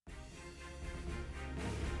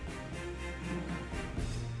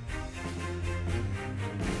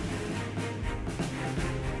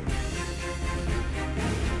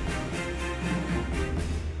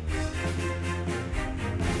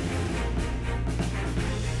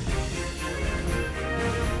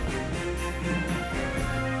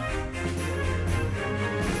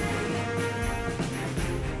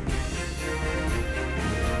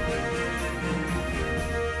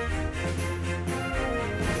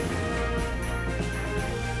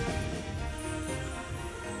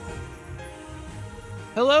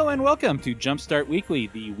Hello and welcome to Jumpstart Weekly,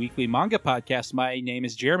 the weekly manga podcast. My name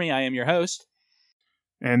is Jeremy. I am your host.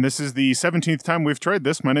 And this is the 17th time we've tried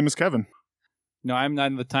this. My name is Kevin. No, I'm not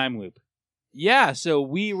in the time loop. Yeah, so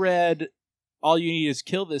we read All You Need Is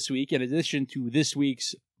Kill this week, in addition to this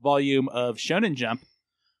week's volume of Shonen Jump.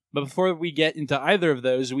 But before we get into either of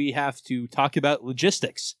those, we have to talk about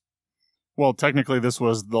logistics. Well, technically this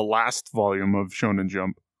was the last volume of Shonen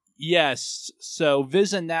Jump. Yes, so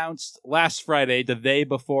Viz announced last Friday, the day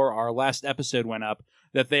before our last episode went up,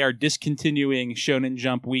 that they are discontinuing Shonen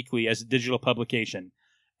Jump Weekly as a digital publication,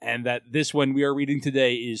 and that this one we are reading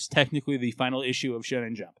today is technically the final issue of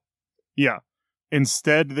Shonen Jump. Yeah.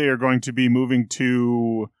 Instead, they are going to be moving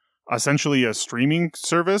to essentially a streaming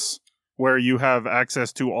service where you have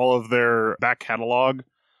access to all of their back catalog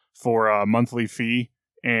for a monthly fee,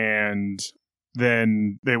 and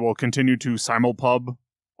then they will continue to simulpub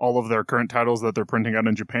all of their current titles that they're printing out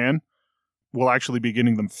in Japan. We'll actually be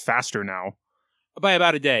getting them faster now. By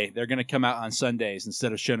about a day. They're going to come out on Sundays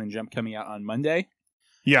instead of Shonen Jump coming out on Monday.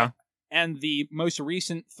 Yeah. And the most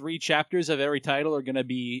recent 3 chapters of every title are going to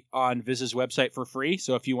be on Viz's website for free.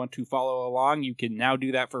 So if you want to follow along, you can now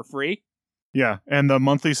do that for free. Yeah. And the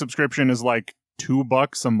monthly subscription is like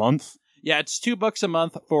 $2 a month. Yeah, it's $2 a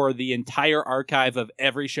month for the entire archive of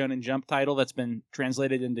every Shonen Jump title that's been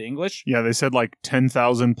translated into English. Yeah, they said like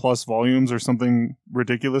 10,000 plus volumes or something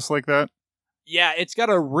ridiculous like that. Yeah, it's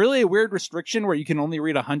got a really weird restriction where you can only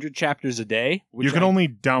read 100 chapters a day. You can only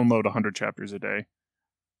download 100 chapters a day.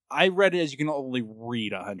 I read it as you can only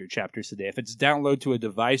read 100 chapters a day. If it's download to a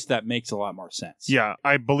device, that makes a lot more sense. Yeah,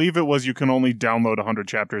 I believe it was you can only download 100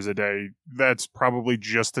 chapters a day. That's probably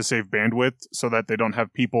just to save bandwidth so that they don't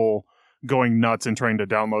have people going nuts and trying to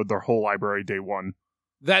download their whole library day one.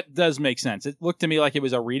 That does make sense. It looked to me like it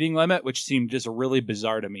was a reading limit, which seemed just really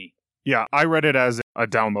bizarre to me. Yeah, I read it as a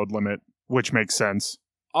download limit, which makes sense.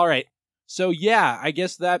 All right. So yeah, I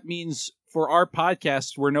guess that means for our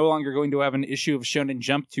podcast, we're no longer going to have an issue of Shonen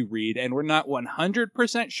Jump to read, and we're not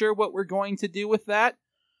 100% sure what we're going to do with that.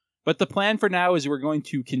 But the plan for now is we're going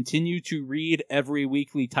to continue to read every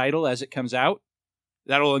weekly title as it comes out.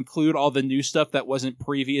 That'll include all the new stuff that wasn't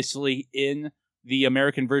previously in the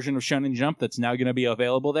American version of Shonen Jump that's now going to be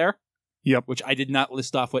available there. Yep. Which I did not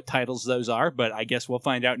list off what titles those are, but I guess we'll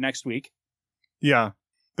find out next week. Yeah.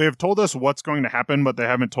 They have told us what's going to happen, but they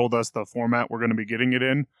haven't told us the format we're going to be getting it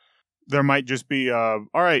in. There might just be, all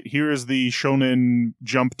right, here's the Shonen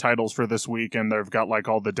Jump titles for this week, and they've got like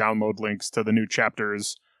all the download links to the new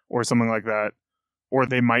chapters or something like that. Or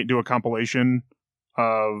they might do a compilation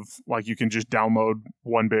of like you can just download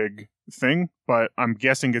one big thing, but I'm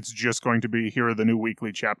guessing it's just going to be here are the new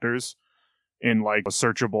weekly chapters in like a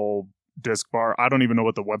searchable disc bar. I don't even know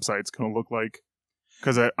what the website's going to look like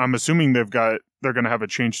because I'm assuming they're going to have a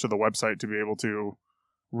change to the website to be able to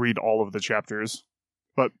read all of the chapters,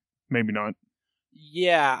 but maybe not.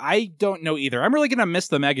 Yeah, I don't know either. I'm really going to miss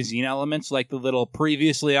the magazine elements, like the little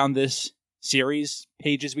previously on this series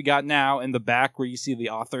pages we got now in the back where you see the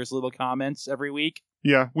author's little comments every week.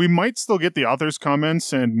 Yeah, we might still get the author's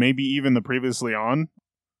comments and maybe even the previously on.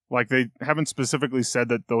 Like they haven't specifically said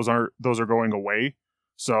that those are going away.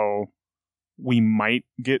 So we might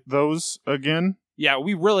get those again. Yeah,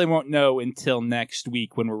 we really won't know until next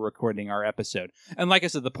week when we're recording our episode. And like I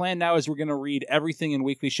said, the plan now is we're going to read everything in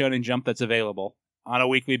Weekly Shonen Jump that's available on a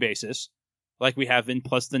weekly basis, like we have been,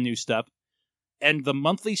 plus the new stuff. And the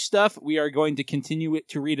monthly stuff, we are going to continue it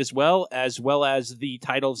to read as well as the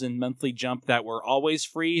titles in Monthly Jump that were always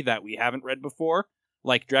free that we haven't read before,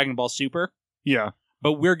 like Dragon Ball Super. Yeah.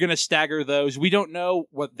 But we're going to stagger those. We don't know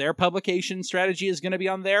what their publication strategy is going to be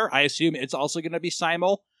on there. I assume it's also going to be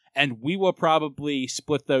simul, and we will probably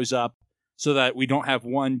split those up so that we don't have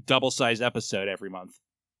one double-sized episode every month.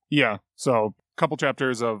 Yeah, so a couple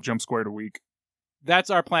chapters of Jump Squared a week.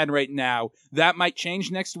 That's our plan right now. That might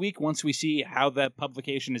change next week once we see how the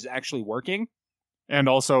publication is actually working. And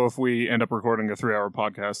also if we end up recording a 3-hour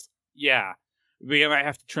podcast. Yeah, we might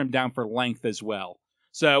have to trim down for length as well.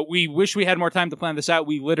 So we wish we had more time to plan this out.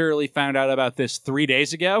 We literally found out about this 3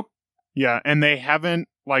 days ago. Yeah, and they haven't,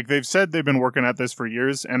 like they've said they've been working at this for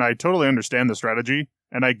years, and I totally understand the strategy.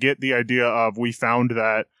 And I get the idea of we found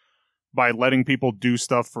that by letting people do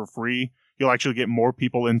stuff for free, you'll actually get more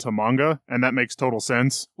people into manga, and that makes total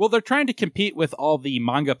sense. Well, they're trying to compete with all the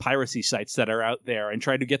manga piracy sites that are out there and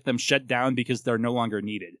try to get them shut down because they're no longer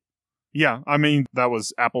needed. Yeah, I mean, that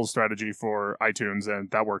was Apple's strategy for iTunes, and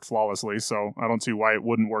that worked flawlessly, so I don't see why it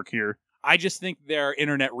wouldn't work here. I just think their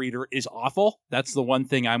internet reader is awful. That's the one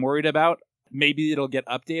thing I'm worried about. Maybe it'll get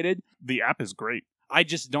updated. The app is great. I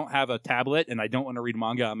just don't have a tablet, and I don't want to read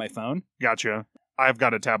manga on my phone. Gotcha. I've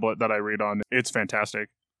got a tablet that I read on. It's fantastic.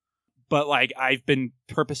 But like, I've been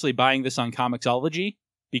purposely buying this on Comixology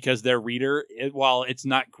because their reader, while it's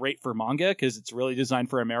not great for manga because it's really designed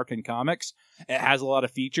for American comics, it has a lot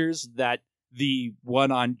of features that the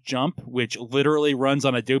one on Jump, which literally runs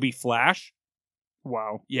on Adobe Flash,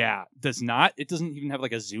 Wow. yeah, does not. It doesn't even have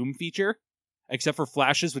like a zoom feature, except for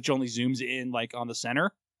flashes, which only zooms in like on the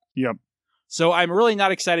center. Yep. So I'm really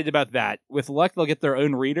not excited about that. With luck, they'll get their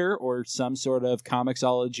own reader or some sort of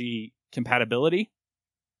Comixology compatibility.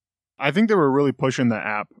 I think they were really pushing the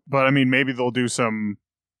app, but I mean, maybe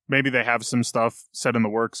they have some stuff set in the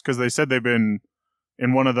works because they said they've been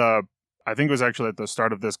in one of the, I think it was actually at the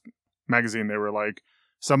start of this magazine, they were like,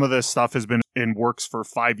 some of this stuff has been in works for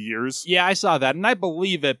 5 years. Yeah, I saw that, and I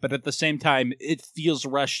believe it, but at the same time, it feels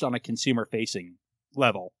rushed on a consumer-facing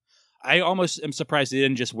level. I almost am surprised they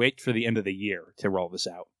didn't just wait for the end of the year to roll this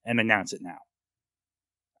out and announce it now.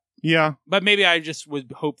 Yeah. But maybe I just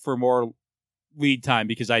would hope for more lead time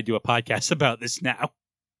because I do a podcast about this now.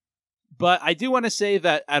 But I do want to say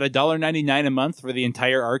that at $1.99 a month for the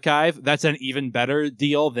entire archive, that's an even better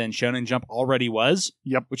deal than Shonen Jump already was.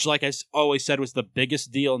 Yep. Which, like I always said, was the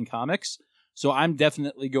biggest deal in comics. So I'm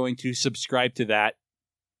definitely going to subscribe to that,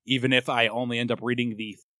 even if I only end up reading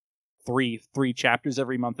the three chapters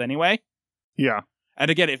every month anyway. Yeah.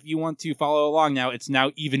 And again, if you want to follow along now, it's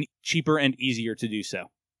now even cheaper and easier to do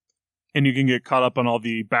so. And you can get caught up on all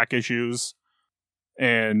the back issues.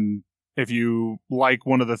 And if you like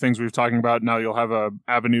one of the things we've talking about, now you'll have a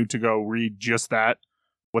avenue to go read just that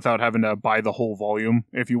without having to buy the whole volume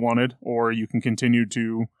if you wanted. Or you can continue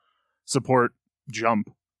to support Jump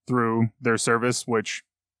through their service, which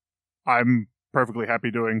I'm perfectly happy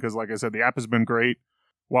doing because, like I said, the app has been great.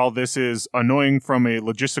 While this is annoying from a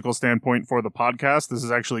logistical standpoint for the podcast, this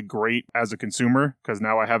is actually great as a consumer because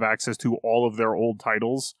now I have access to all of their old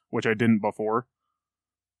titles, which I didn't before.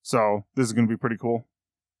 So this is going to be pretty cool.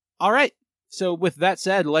 All right. So with that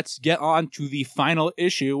said, let's get on to the final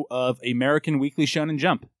issue of American Weekly Shonen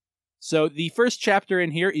Jump. So the first chapter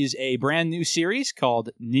in here is a brand new series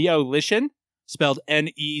called Neo-Lishin, spelled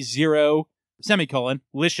N-E-0,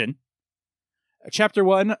 Lishin. Chapter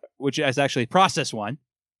 1, which is actually Process 1,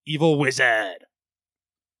 Evil Wizard.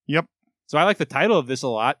 Yep. So I like the title of this a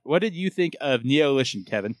lot. What did you think of Neo-Lishin,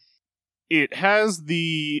 Kevin? It has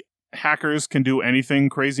the hackers can do anything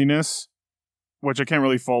craziness, which I can't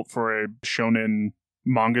really fault for a shonen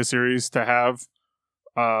manga series to have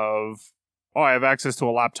of, oh, I have access to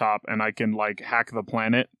a laptop and I can like hack the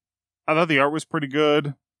planet. I thought the art was pretty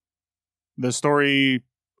good. The story,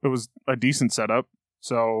 it was a decent setup.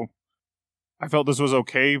 So I felt this was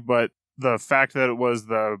okay, but the fact that it was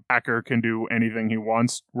the hacker can do anything he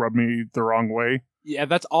wants rubbed me the wrong way. Yeah,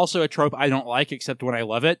 that's also a trope I don't like, except when I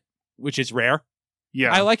love it, which is rare.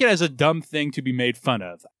 Yeah. I like it as a dumb thing to be made fun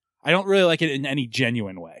of. I don't really like it in any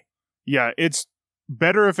genuine way. Yeah, it's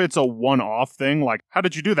better if it's a one-off thing, like, how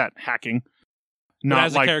did you do that? Hacking. Not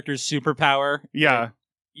as like, a character's superpower. Yeah.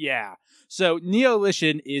 Yeah. So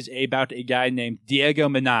Neo-Lishin is about a guy named Diego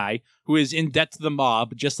Manai who is in debt to the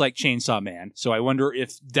mob, just like Chainsaw Man. So I wonder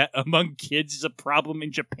if debt among kids is a problem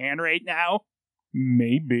in Japan right now.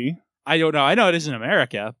 Maybe. I don't know. I know it is in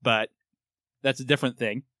America, but that's a different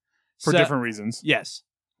thing. For different reasons. Yes.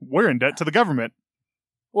 We're in debt to the government.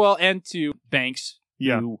 Well, and to banks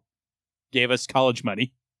who gave us college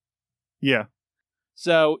money. Yeah.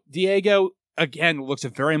 So Diego, again, looks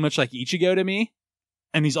very much like Ichigo to me.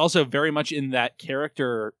 And he's also very much in that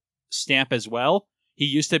character stamp as well. He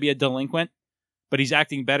used to be a delinquent, but he's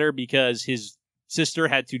acting better because his sister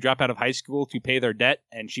had to drop out of high school to pay their debt,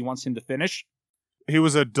 and she wants him to finish. He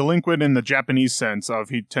was a delinquent in the Japanese sense of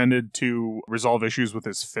he tended to resolve issues with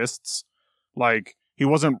his fists. Like, he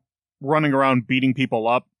wasn't running around beating people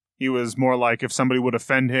up. He was more like if somebody would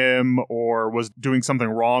offend him or was doing something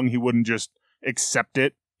wrong, he wouldn't just accept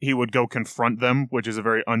it. He would go confront them, which is a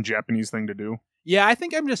very un-Japanese thing to do. Yeah, I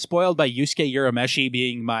think I'm just spoiled by Yusuke Urameshi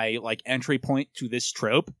being my entry point to this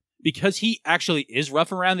trope, because he actually is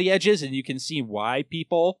rough around the edges, and you can see why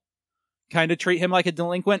people kind of treat him like a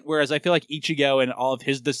delinquent, whereas I feel like Ichigo and all of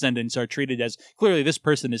his descendants are treated as, clearly this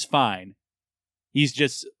person is fine. He's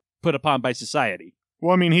just put upon by society.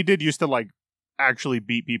 Well, I mean, he did used to, actually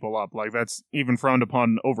beat people up. That's even frowned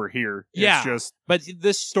upon over here. It's but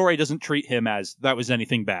this story doesn't treat him as that was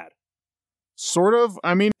anything bad. Sort of.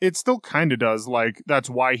 I mean, it still kind of does. That's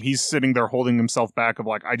why he's sitting there holding himself back of,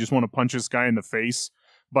 I just want to punch this guy in the face,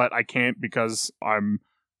 but I can't because I'm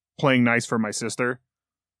playing nice for my sister.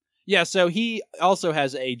 Yeah, so he also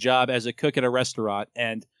has a job as a cook at a restaurant,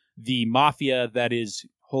 and the mafia that is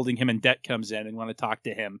holding him in debt comes in and want to talk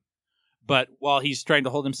to him. But while he's trying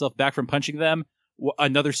to hold himself back from punching them,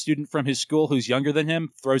 another student from his school who's younger than him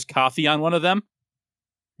throws coffee on one of them.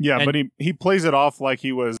 Yeah, And- but he plays it off like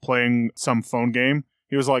he was playing some phone game.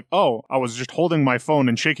 He was like, oh, I was just holding my phone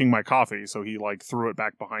and shaking my coffee. So he like threw it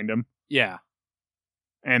back behind him. Yeah.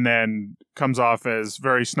 And then comes off as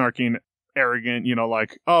very snarky and arrogant,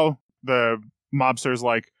 like, oh, the mobster's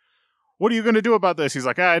like, what are you going to do about this? He's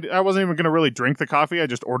like, I wasn't even going to really drink the coffee. I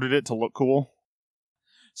just ordered it to look cool.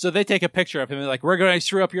 So they take a picture of him and they're like, we're going to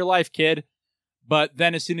screw up your life, kid. But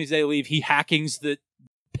then as soon as they leave, he hackings the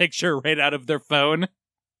picture right out of their phone.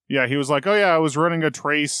 Yeah, he was like, oh yeah, I was running a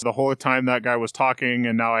trace the whole time that guy was talking,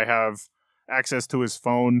 and now I have access to his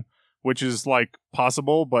phone, which is like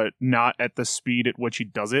possible, but not at the speed at which he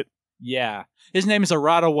does it. Yeah. His name is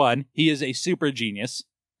Arata1. He is a super genius.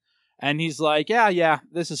 And he's like, yeah,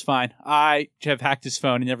 this is fine. I have hacked his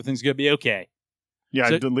phone and everything's going to be okay. Yeah,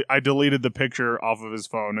 So- I deleted the picture off of his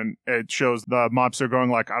phone, and it shows the mobster going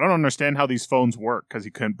like, I don't understand how these phones work, because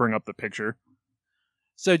he couldn't bring up the picture.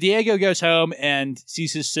 So Diego goes home and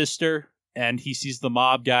sees his sister, and he sees the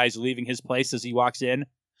mob guys leaving his place as he walks in.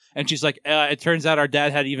 And she's like, it turns out our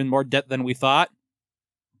dad had even more debt than we thought.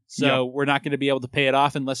 So we're not going to be able to pay it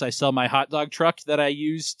off unless I sell my hot dog truck that I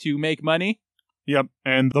use to make money. Yep,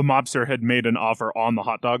 and the mobster had made an offer on the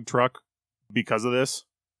hot dog truck because of this.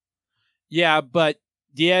 Yeah, but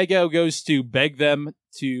Diego goes to beg them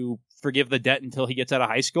to forgive the debt until he gets out of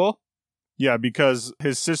high school. Yeah, because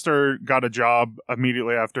his sister got a job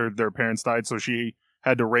immediately after their parents died, so she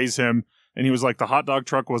had to raise him. And he was like, the hot dog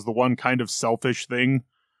truck was the one kind of selfish thing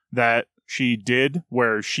that she did,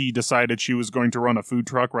 where she decided she was going to run a food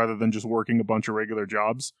truck rather than just working a bunch of regular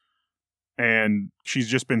jobs. And she's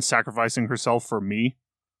just been sacrificing herself for me.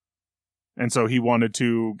 And so he wanted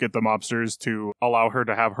to get the mobsters to allow her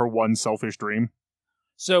to have her one selfish dream.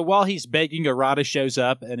 So while he's begging, Arata shows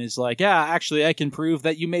up and is like, yeah, actually, I can prove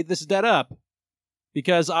that you made this debt up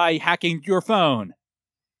because I hacking your phone.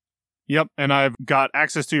 Yep, and I've got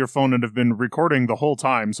access to your phone and have been recording the whole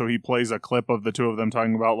time. So he plays a clip of the two of them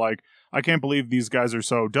talking about, like, I can't believe these guys are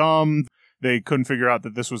so dumb. They couldn't figure out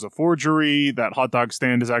that this was a forgery. That hot dog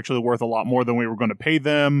stand is actually worth a lot more than we were going to pay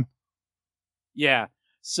them. Yeah.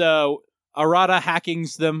 So Arata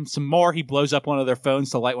hackings them some more. He blows up one of their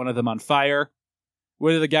phones to light one of them on fire.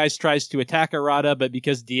 One of the guys tries to attack Arata, but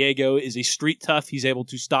because Diego is a street tough, he's able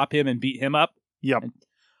to stop him and beat him up. Yep.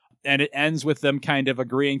 And it ends with them kind of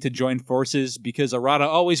agreeing to join forces because Arata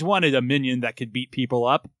always wanted a minion that could beat people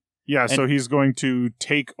up. Yeah, so he's going to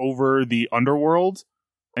take over the underworld.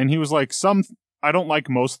 And he was like, I don't like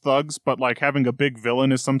most thugs, but like having a big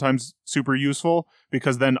villain is sometimes super useful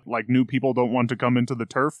because then like new people don't want to come into the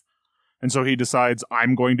turf. And so he decides,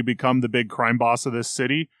 I'm going to become the big crime boss of this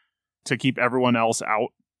city to keep everyone else out,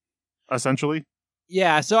 essentially.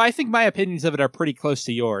 Yeah, so I think my opinions of it are pretty close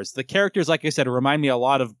to yours. The characters, like I said, remind me a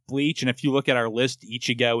lot of Bleach, and if you look at our list,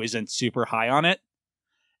 Ichigo isn't super high on it.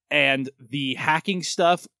 And the hacking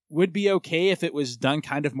stuff would be okay if it was done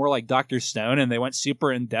kind of more like Dr. Stone, and they went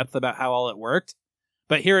super in-depth about how all it worked.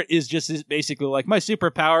 But here it is just basically like, my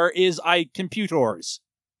superpower is I computers.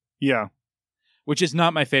 Yeah. Which is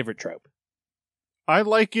not my favorite trope. I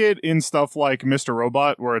like it in stuff like Mr.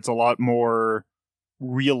 Robot, where it's a lot more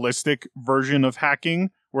realistic version of hacking,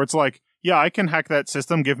 where it's like, yeah, I can hack that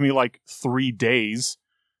system, give me like 3 days,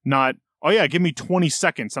 not, oh yeah, give me 20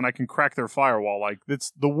 seconds and I can crack their firewall. Like,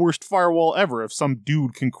 it's the worst firewall ever if some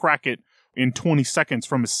dude can crack it in 20 seconds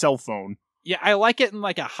from his cell phone. Yeah, I like it in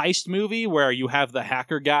like a heist movie where you have the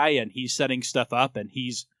hacker guy and he's setting stuff up and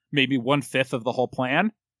he's maybe 1/5 of the whole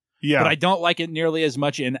plan. Yeah. But I don't like it nearly as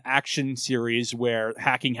much in action series where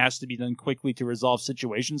hacking has to be done quickly to resolve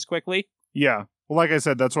situations quickly. Yeah. Well, like I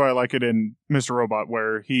said, that's why I like it in Mr. Robot,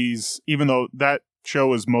 where even though that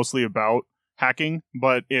show is mostly about hacking,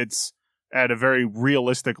 but it's at a very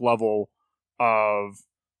realistic level of,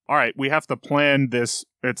 all right, we have to plan this.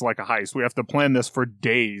 It's like a heist. We have to plan this for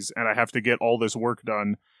days, and I have to get all this work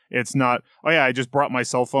done. It's not, oh yeah, I just brought my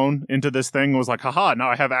cell phone into this thing and was like, haha, now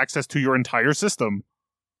I have access to your entire system.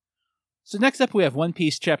 So next up we have One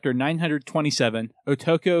Piece chapter 927,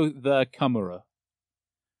 Otoko the Kamura.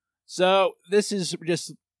 So this is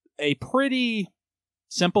just a pretty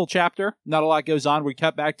simple chapter. Not a lot goes on. We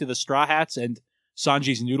cut back to the Straw Hats and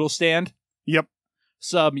Sanji's noodle stand. Yep.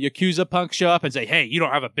 Some Yakuza punks show up and say, hey, you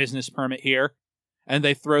don't have a business permit here. And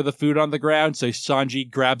they throw the food on the ground, so Sanji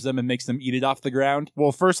grabs them and makes them eat it off the ground.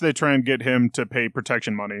 Well, first they try and get him to pay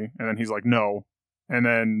protection money, and then he's like, no. And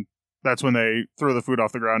then that's when they throw the food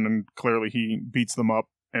off the ground, and clearly he beats them up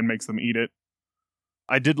and makes them eat it.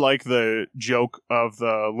 I did like the joke of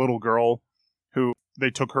the little girl who they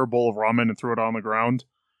took her bowl of ramen and threw it on the ground.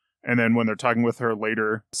 And then when they're talking with her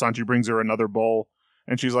later, Sanji brings her another bowl.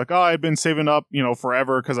 And she's like, oh, I've been saving up,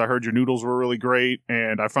 forever because I heard your noodles were really great.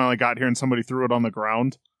 And I finally got here and somebody threw it on the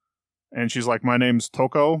ground. And she's like, my name's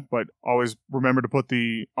Toko, but always remember to put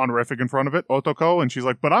the honorific in front of it, Otoko. And she's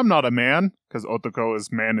like, but I'm not a man, because Otoko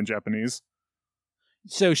is man in Japanese.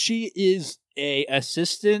 So she is a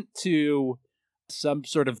assistant to some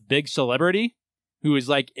sort of big celebrity who is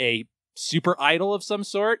like a super idol of some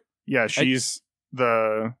sort. Yeah, she's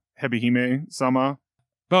the Hebihime-sama.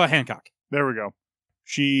 Boa Hancock. There we go.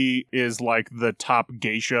 She is like the top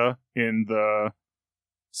geisha in the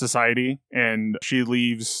society, and she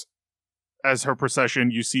leaves as her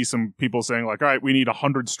procession. You see some people saying like, all right, we need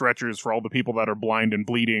 100 stretchers for all the people that are blind and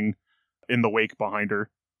bleeding in the wake behind her.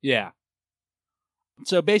 Yeah.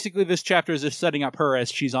 So basically this chapter is just setting up her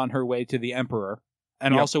as she's on her way to the Emperor.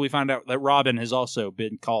 And also we find out that Robin has also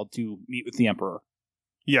been called to meet with the Emperor.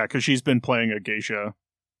 Yeah, because she's been playing a geisha.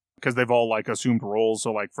 Because they've all like assumed roles.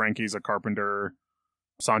 So like Frankie's a carpenter,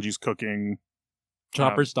 Sanji's cooking.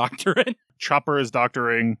 Chopper's doctoring. Chopper is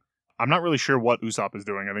doctoring. I'm not really sure what Usopp is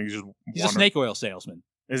doing. I think he's a snake oil salesman.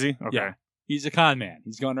 Is he? Okay. Yeah. He's a con man.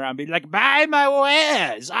 He's going around being like, buy my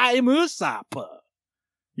wares. I'm Usopp.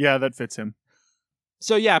 Yeah, that fits him.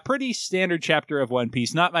 So yeah, pretty standard chapter of One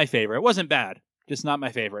Piece. Not my favorite. It wasn't bad. Just not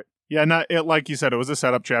my favorite. Yeah, like you said, it was a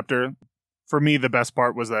setup chapter. For me, the best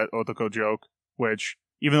part was that Otoko joke, which,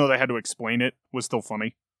 even though they had to explain it, was still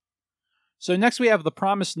funny. So next we have The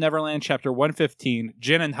Promised Neverland, chapter 115,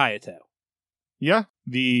 Jin and Hayato. Yeah,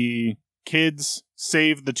 the kids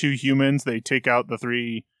save the 2 humans. They take out the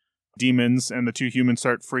 3 demons, and the 2 humans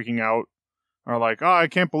start freaking out. Are like, oh, I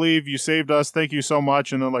can't believe you saved us. Thank you so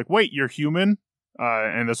much. And they're like, wait, you're human?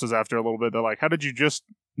 And this was after a little bit. They're like, how did you just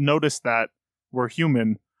notice that we're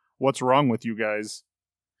human? What's wrong with you guys?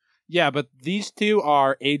 Yeah, but these 2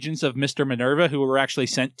 are agents of Mr. Minerva who were actually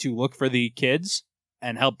sent to look for the kids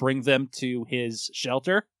and help bring them to his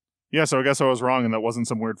shelter. Yeah, so I guess I was wrong and that wasn't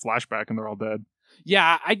some weird flashback and they're all dead.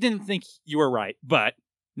 Yeah, I didn't think you were right, but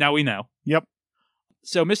now we know. Yep.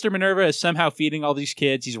 So Mr. Minerva is somehow feeding all these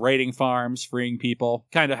kids. He's raiding farms, freeing people,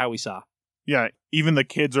 kind of how we saw. Yeah, even the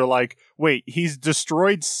kids are like, wait, he's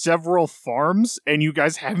destroyed several farms and you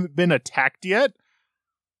guys haven't been attacked yet?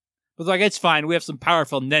 But like, it's fine. We have some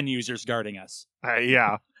powerful Nen users guarding us.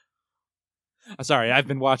 Yeah. Sorry, I've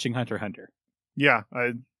been watching Hunter x Hunter. Yeah,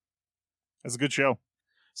 that's a good show.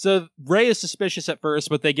 So Ray is suspicious at first,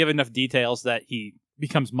 but they give enough details that he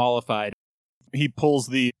becomes mollified. He pulls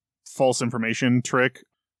the false information trick.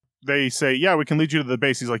 They say, yeah, we can lead you to the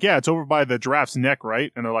base. He's like, yeah, it's over by the giraffe's neck,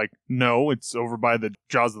 right? And they're like, no, it's over by the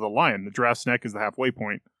jaws of the lion. The giraffe's neck is the halfway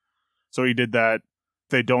point. So he did that.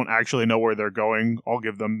 They don't actually know where they're going. I'll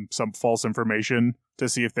give them some false information to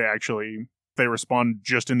see if they respond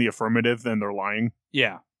just in the affirmative, then they're lying.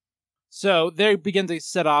 Yeah. So they begin to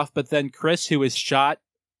set off, but then Chris, who was shot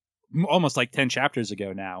almost like 10 chapters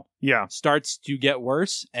ago now, starts to get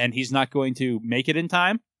worse, and he's not going to make it in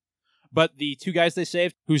time. But the 2 guys they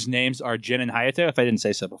saved, whose names are Jin and Hayato, if I didn't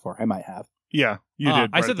say so before, I might have. Yeah, you did.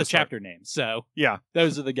 I said the chapter names, so yeah,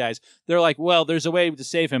 those are the guys. They're like, well, there's a way to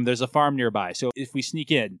save him. There's a farm nearby. So if we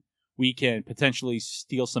sneak in, we can potentially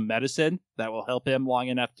steal some medicine that will help him long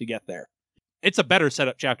enough to get there. It's a better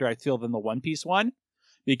setup chapter, I feel, than the One Piece one,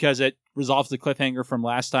 because it resolves the cliffhanger from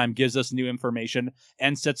last time, gives us new information,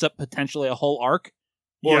 and sets up potentially a whole arc,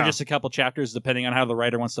 or just a couple chapters, depending on how the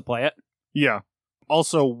writer wants to play it. Yeah.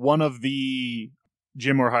 Also, one of the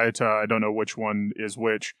Jim or Hayata, I don't know which one is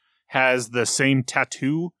which, has the same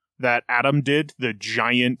tattoo that Adam did, the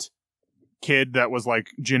giant kid that was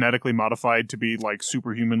like genetically modified to be like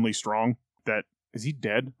superhumanly strong. Is he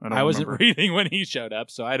dead? I wasn't reading when he showed up,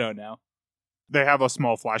 so I don't know. They have a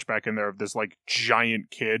small flashback in there of this like giant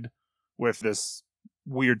kid with this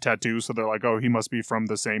weird tattoo, so they're like, oh, he must be from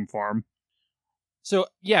the same farm. So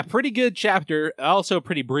yeah, pretty good chapter. Also a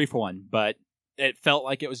pretty brief one, but it felt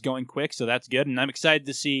like it was going quick, so that's good. And I'm excited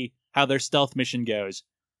to see how their stealth mission goes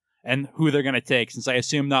and who they're going to take, since I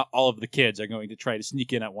assume not all of the kids are going to try to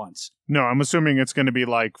sneak in at once. No, I'm assuming it's going to be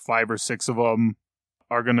like 5 or 6 of them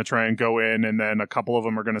are going to try and go in, and then a couple of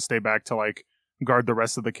them are going to stay back to like guard the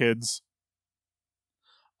rest of the kids.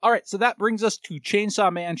 All right, so that brings us to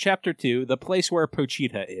Chainsaw Man Chapter 2, the place where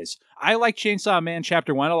Pochita is. I like Chainsaw Man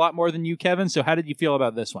Chapter 1 a lot more than you, Kevin, so how did you feel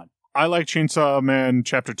about this one? I like Chainsaw Man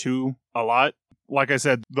Chapter 2 a lot. Like I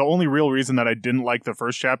said, the only real reason that I didn't like the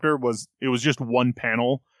first chapter was it was just one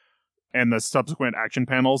panel, and the subsequent action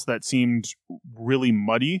panels that seemed really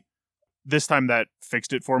muddy. This time that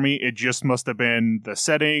fixed it for me. It just must have been the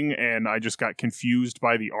setting, and I just got confused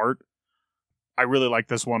by the art. I really like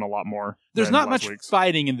this one a lot more. There's than not last much week's.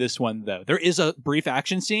 fighting in this one, though. There is a brief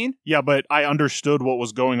action scene. Yeah, but I understood what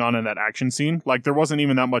was going on in that action scene. Like, there wasn't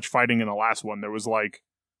even that much fighting in the last one. There was, like,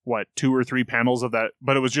 2 or 3 panels of that,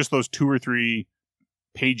 but it was just those 2 or 3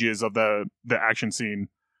 pages of the action scene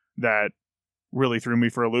that really threw me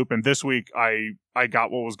for a loop. And this week, I got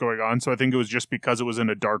what was going on, so I think it was just because it was in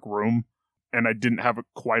a dark room, and I didn't have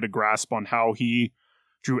quite a grasp on how he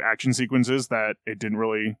drew action sequences that it didn't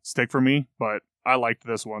really stick for me, but I liked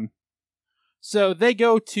this one. So they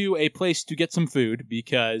go to a place to get some food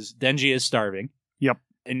because Denji is starving. Yep.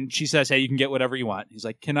 And she says, hey, you can get whatever you want. He's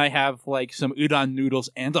like, can I have, like, some udon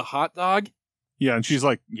noodles and a hot dog? Yeah, and she's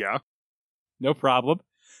like, yeah. No problem.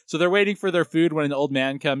 So they're waiting for their food when an old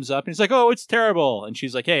man comes up, and he's like, oh, it's terrible. And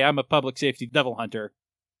she's like, hey, I'm a public safety devil hunter.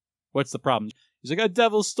 What's the problem? He's like, a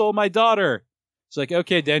devil stole my daughter. It's like,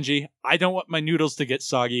 okay, Denji, I don't want my noodles to get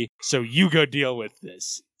soggy, so you go deal with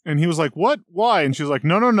this. And he was like, what? Why? And she's like,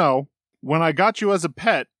 no. When I got you as a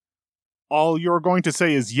pet, all you're going to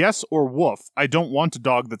say is yes or woof. I don't want a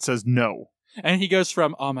dog that says no. And he goes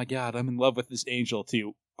from, oh my god, I'm in love with this angel,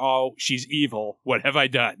 to, oh, she's evil. What have I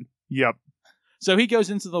done? Yep. So he goes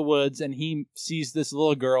into the woods and he sees this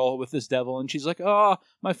little girl with this devil, and she's like, oh,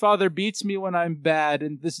 my father beats me when I'm bad,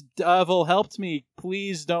 and this devil helped me.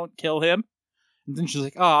 Please don't kill him. And then she's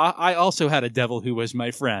like, I also had a devil who was my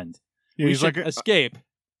friend. Yeah, We he's should like, escape.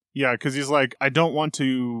 yeah, because he's like, I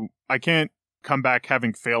can't come back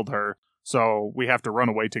having failed her, so we have to run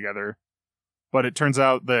away together. But it turns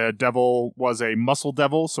out the devil was a muscle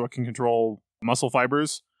devil, so it can control muscle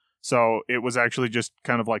fibers. So it was actually just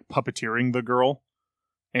kind of like puppeteering the girl,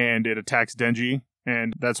 and it attacks Denji,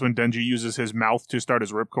 and that's when Denji uses his mouth to start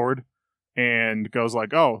his ripcord, and goes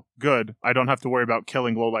like, oh, good, I don't have to worry about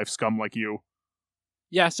killing lowlife scum like you.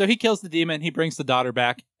 Yeah, so he kills the demon, he brings the daughter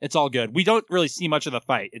back. It's all good. We don't really see much of the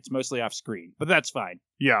fight. It's mostly off screen, but that's fine.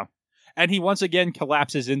 Yeah. And he once again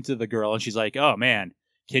collapses into the girl, and she's like, oh man,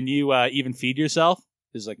 can you even feed yourself?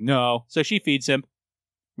 He's like, no. So she feeds him.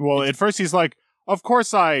 Well, at first he's like, of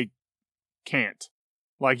course I can't.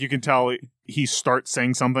 Like, you can tell he starts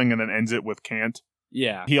saying something and then ends it with can't.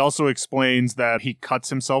 Yeah. He also explains that he cuts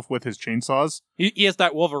himself with his chainsaws. He has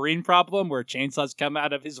that Wolverine problem where chainsaws come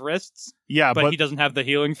out of his wrists, Yeah, but he doesn't have the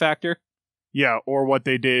healing factor. Yeah, or what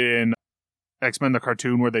they did in X-Men the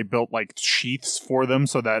cartoon where they built like sheaths for them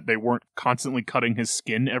so that they weren't constantly cutting his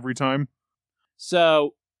skin every time.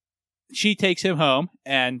 So she takes him home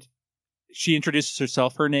and she introduces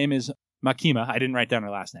herself. Her name is Makima. I didn't write down her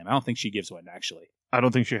last name. I don't think she gives one, actually. I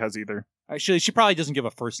don't think she has either. Actually, she probably doesn't give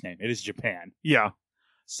a first name. It is Japan. Yeah.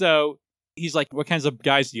 So he's like, what kinds of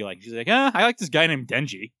guys do you like? She's like, I like this guy named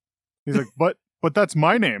Denji. He's like, but that's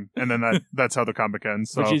my name. And then that's how the comic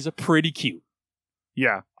ends. So. Which is pretty cute.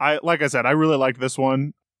 Yeah. Like I said, I really liked this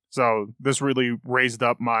one. So this really raised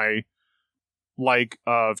up my like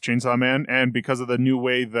of Chainsaw Man. And because of the new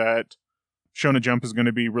way that Shonen Jump is going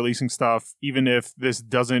to be releasing stuff, even if this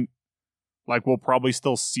doesn't, like, we'll probably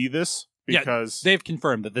still see this because... Yeah, they've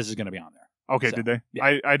confirmed that this is going to be on there. Okay, So, did they?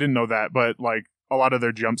 yeah. I didn't know that, but, like, a lot of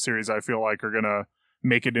their Jump series, I feel like, are going to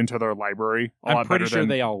make it into their library a lot I'm pretty better sure than,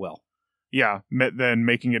 they all will. yeah, than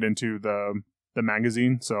making it into the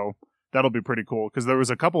magazine. So that'll be pretty cool, because there was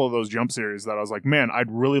a couple of those Jump series that I was like, man,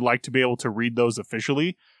 I'd really like to be able to read those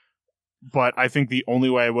officially, but I think the only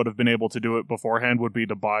way I would have been able to do it beforehand would be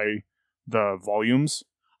to buy the volumes.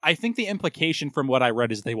 I think the implication from what I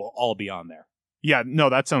read is they will all be on there. Yeah, no,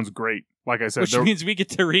 that sounds great. Like I said, Which means we get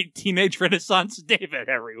to read Teenage Renaissance David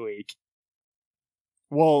every week.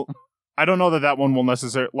 well, I don't know that one will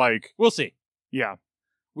necessarily, like, We'll see. yeah.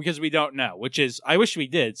 Because we don't know, which is, I wish we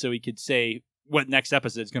did so we could say what next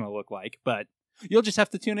episode is going to look like, but you'll just have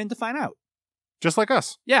to tune in to find out. Just like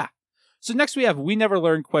us. Yeah. So next we have We Never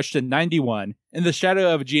Learned question 91. In the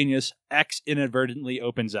shadow of a genius, X inadvertently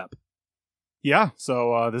opens up. Yeah,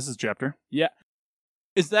 so this is chapter. Yeah.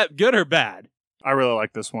 Is that good or bad? I really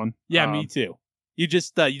like this one. Yeah, me too. You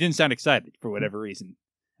just, you didn't sound excited for whatever reason.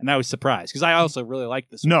 And I was surprised, because I also really like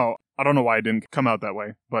this one. No, I don't know why it didn't come out that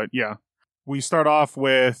way, but yeah. We start off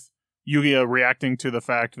with Yugia reacting to the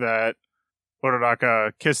fact that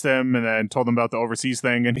Uraraka kissed him and then told him about the overseas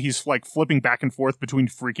thing, and he's like flipping back and forth between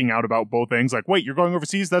freaking out about both things, like, wait, you're going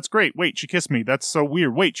overseas? That's great. Wait, she kissed me. That's so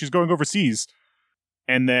weird. Wait, she's going overseas.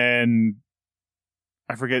 And then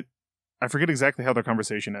I forget exactly how their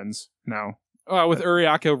conversation ends now. With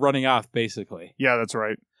Uriako running off, basically. Yeah, that's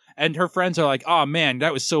right. And her friends are like, oh man,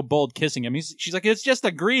 that was so bold kissing him. She's like, it's just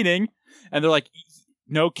a greeting. And they're like,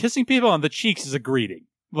 no, kissing people on the cheeks is a greeting.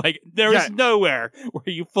 Like, there is nowhere where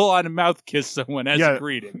you full on mouth kiss someone as a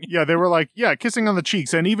greeting. Yeah, they were like, yeah, kissing on the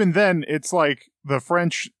cheeks. And even then, it's like the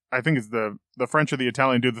French I think it's the French or the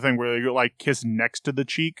Italian do the thing where you like kiss next to the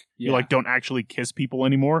cheek. Yeah. You like don't actually kiss people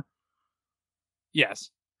anymore. Yes.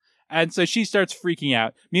 And so she starts freaking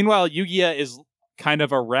out. Meanwhile, Yugia is kind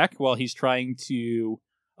of a wreck while he's trying to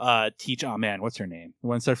teach, oh man, what's her name? The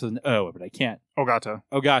one that starts with an O, but I can't.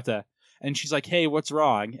 Ogata. And she's like, hey, what's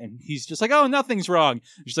wrong? And he's just like, oh, nothing's wrong.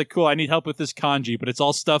 And she's like, cool, I need help with this kanji, but it's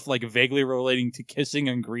all stuff like vaguely relating to kissing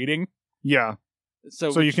and greeting. Yeah.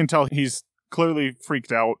 So you can tell he's clearly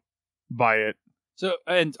freaked out by it. So,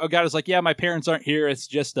 and Ogata's like, yeah, my parents aren't here, it's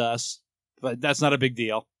just us. But that's not a big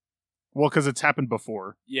deal. Well, because it's happened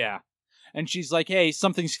before. Yeah. And she's like, hey,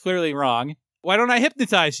 something's clearly wrong. Why don't I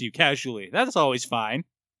hypnotize you casually? That's always fine.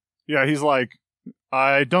 Yeah, he's like,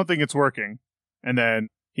 I don't think it's working. And then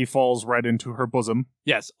he falls right into her bosom.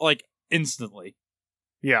 Yes, like instantly.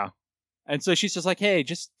 Yeah. And so she's just like, hey,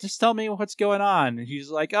 just tell me what's going on. And he's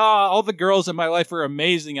like, oh, all the girls in my life are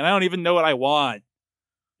amazing, and I don't even know what I want.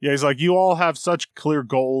 Yeah, he's like, you all have such clear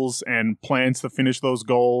goals and plans to finish those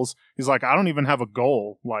goals. He's like, I don't even have a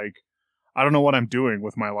goal. Like, I don't know what I'm doing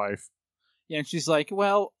with my life. Yeah, and she's like,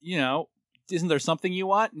 well, isn't there something you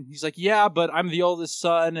want? And he's like, yeah, but I'm the oldest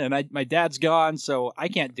son, and my dad's gone, so I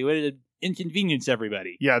can't do it. It'd inconvenience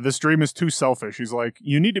everybody. Yeah, this dream is too selfish. He's like,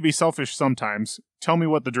 you need to be selfish sometimes. Tell me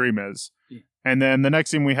what the dream is. Yeah. And then the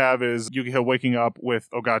next scene we have is Yukihiro waking up with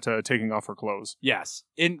Ogata taking off her clothes. Yes,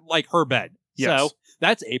 in like her bed. Yes. So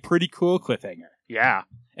that's a pretty cool cliffhanger. Yeah.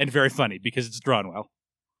 And very funny because it's drawn well.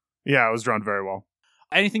 Yeah, it was drawn very well.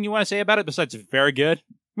 Anything you want to say about it besides very good?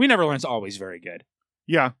 We Never Learn's always very good.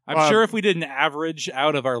 Yeah. I'm sure if we did an average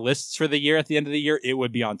out of our lists for the year at the end of the year, it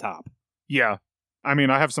would be on top. Yeah. I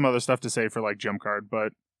mean, I have some other stuff to say for like Gem Card,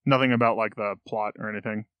 but nothing about like the plot or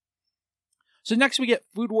anything. So next we get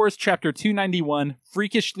Food Wars Chapter 291,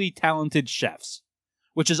 Freakishly Talented Chefs,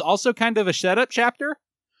 which is also kind of a setup chapter.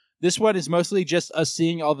 This one is mostly just us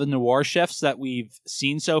seeing all the noir chefs that we've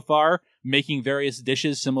seen so far, making various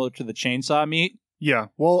dishes similar to the chainsaw meat. Yeah.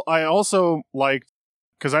 Well, I also liked,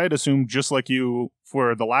 because I had assumed just like you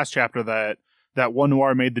for the last chapter that one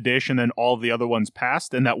noir made the dish and then all of the other ones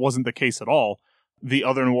passed, and that wasn't the case at all. The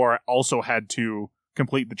other noir also had to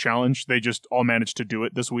complete the challenge. They just all managed to do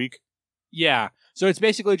it this week. Yeah, so it's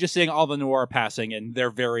basically just seeing all the noir passing and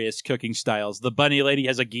their various cooking styles. The bunny lady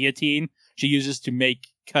has a guillotine she uses to make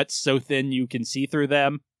cuts so thin you can see through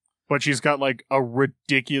them. But she's got like a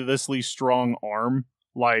ridiculously strong arm,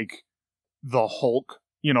 like the Hulk,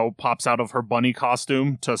 pops out of her bunny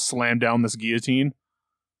costume to slam down this guillotine.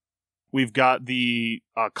 We've got the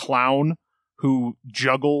clown who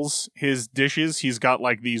juggles his dishes. He's got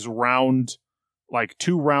like these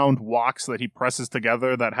two round woks that he presses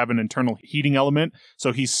together that have an internal heating element.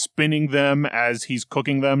 So he's spinning them as he's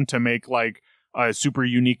cooking them to make like a super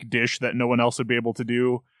unique dish that no one else would be able to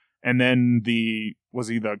do. And then was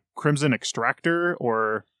he the Crimson Extractor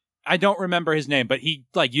or? I don't remember his name, but he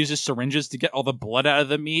like uses syringes to get all the blood out of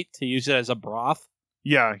the meat to use it as a broth.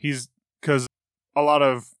 Yeah, because a lot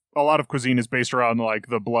of cuisine is based around like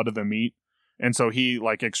the blood of the meat. And so he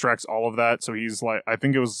like extracts all of that. So he's like, I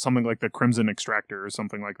think it was something like the Crimson Extractor or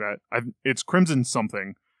something like that. It's Crimson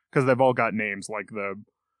something because they've all got names like the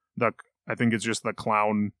I think it's just the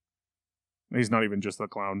clown. He's not even just the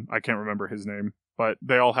clown. I can't remember his name, but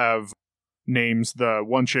they all have names. The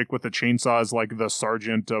one chick with the chainsaw is like the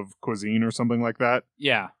Sergeant of Cuisine or something like that.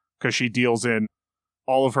 Yeah. Because she deals in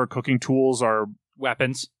all of her cooking tools are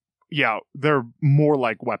weapons. Yeah, they're more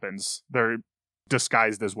like weapons. They're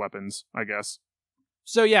disguised as weapons, I guess.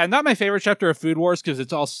 So yeah, not my favorite chapter of Food Wars because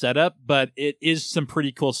it's all set up, but it is some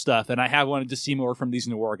pretty cool stuff, and I have wanted to see more from these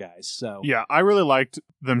noir guys. So yeah, I really liked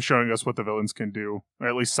them showing us what the villains can do, or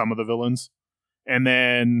at least some of the villains. And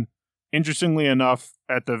then, interestingly enough,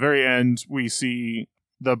 at the very end, we see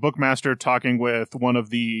the bookmaster talking with one of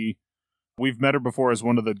the... We've met her before as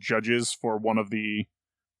one of the judges for one of the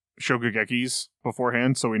Shokugekis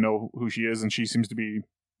beforehand, so we know who she is, and she seems to be...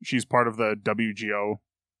 She's part of the WGO,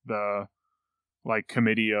 the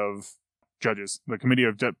committee of judges, the committee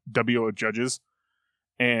of WO judges.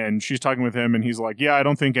 And she's talking with him, and he's like, yeah, I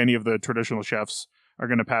don't think any of the traditional chefs are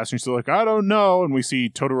going to pass. And she's like, I don't know. And we see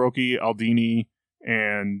Todoroki, Aldini,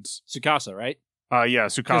 and... Tsukasa, right? Yeah,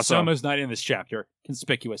 Tsukasa. Soma's not in this chapter,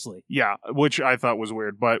 conspicuously. Yeah, which I thought was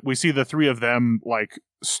weird. But we see the three of them,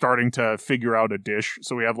 starting to figure out a dish.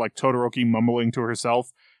 So we have, Todoroki mumbling to herself,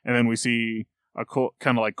 and then we see a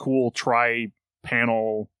cool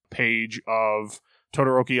tri-panel page of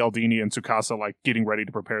Todoroki, Aldini, and Tsukasa getting ready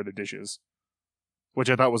to prepare the dishes, which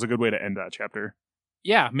I thought was a good way to end that chapter.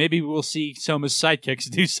 Yeah, maybe we'll see Soma's sidekicks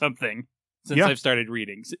do something since I've started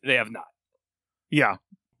reading. They have not. Yeah,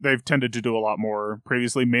 they've tended to do a lot more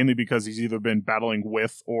previously, mainly because he's either been battling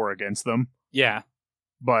with or against them. Yeah.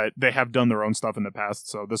 But they have done their own stuff in the past,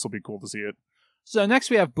 so this will be cool to see it. So next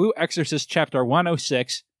we have Blue Exorcist Chapter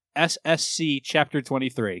 106, SSC Chapter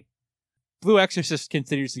 23. Blue Exorcist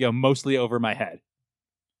continues to go mostly over my head.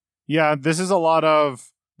 Yeah, this is a lot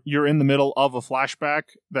of, you're in the middle of a flashback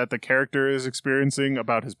that the character is experiencing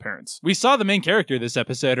about his parents. We saw the main character this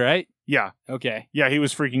episode, right? Yeah. Okay. Yeah, he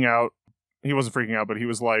was freaking out. He wasn't freaking out, but he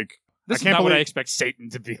was like, This I can't is not what I believe- expect Satan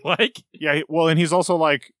to be like. Yeah, well, and he's also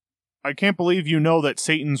like, I can't believe you know that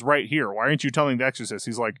Satan's right here. Why aren't you telling the Exorcist?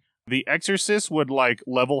 He's like, the Exorcist would like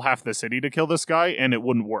level half the city to kill this guy, and it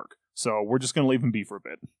wouldn't work. So we're just going to leave him be for a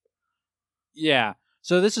bit. Yeah.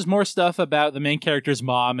 So this is more stuff about the main character's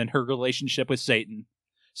mom and her relationship with Satan.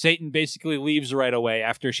 Satan basically leaves right away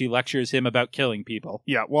after she lectures him about killing people.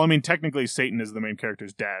 Yeah, well, I mean, technically Satan is the main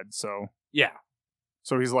character's dad, so... Yeah.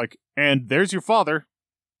 So he's like, and there's your father,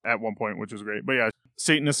 at one point, which was great. But yeah,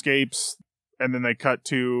 Satan escapes, and then they cut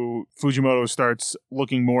to Fujimoto starts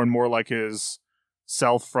looking more and more like his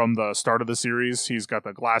self from the start of the series. He's got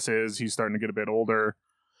the glasses, he's starting to get a bit older.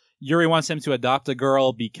 Yuri wants him to adopt a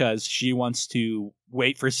girl because she wants to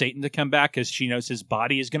wait for Satan to come back because she knows his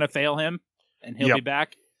body is going to fail him and he'll Yep. be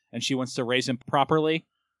back, and she wants to raise him properly.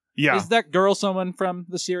 Yeah. Is that girl someone from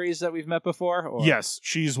the series that we've met before? Or? Yes,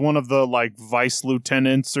 she's one of the like vice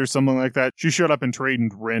lieutenants or something like that. She showed up in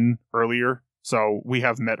Tradent Rin earlier, so we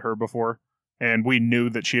have met her before, and we knew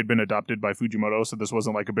that she had been adopted by Fujimoto, so this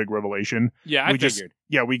wasn't like a big revelation. Yeah, I We just- figured.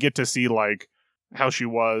 Yeah, we get to see like how she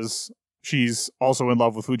was. She's also in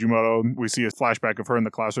love with Fujimoto. We see a flashback of her in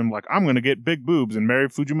the classroom, like, I'm gonna get big boobs and marry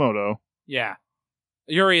Fujimoto. Yeah.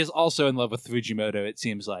 Yuri is also in love with Fujimoto, it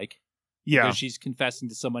seems like. Yeah, Because she's confessing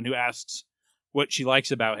to someone who asks what she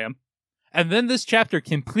likes about him. And then this chapter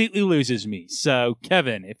completely loses me. So,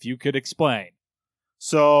 Kevin, if you could explain.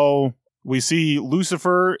 so we see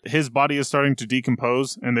Lucifer, his body is starting to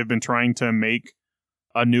decompose, and they've been trying to make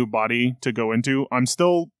a new body to go into. I'm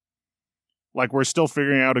still, like, we're still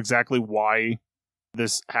figuring out exactly why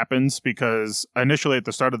this happens, because initially at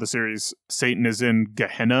the start of the series, Satan is in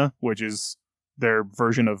Gehenna, which is their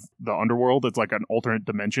version of the underworld. It's like an alternate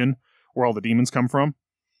dimension where all the demons come from.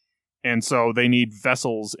 And so they need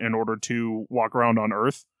vessels in order to walk around on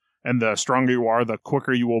Earth. And the stronger you are, the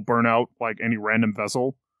quicker you will burn out like any random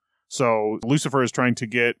vessel. So Lucifer is trying to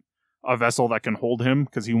get a vessel that can hold him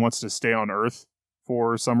because he wants to stay on Earth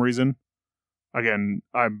for some reason. Again,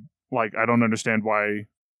 I'm like, I don't understand why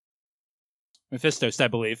Mephistos, I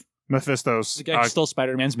believe. Mephistos The guy who stole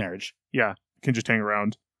Spider-Man's marriage. can just hang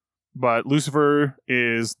around. But Lucifer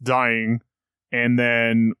is dying, and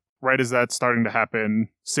then right as that's starting to happen,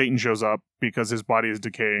 Satan shows up because his body is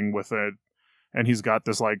decaying with it, and he's got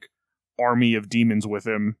this like army of demons with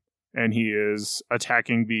him, and he is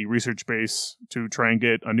attacking the research base to try and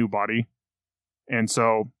get a new body. And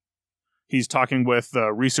so he's talking with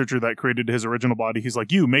the researcher that created his original body. He's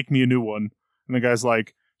like, "You make me a new one." And the guy's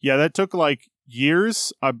like, "Yeah, that took like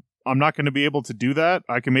years. I'm not going to be able to do that.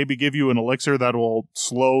 I can maybe give you an elixir that will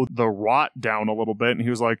slow the rot down a little bit." And he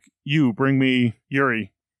was like, "You bring me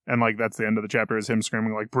Yuri." And like, that's the end of the chapter, is him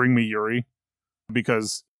screaming like, "Bring me Yuri."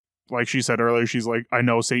 Because like she said earlier, she's like, "I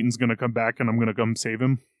know Satan's going to come back and I'm going to come save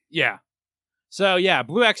him." Yeah. So, yeah,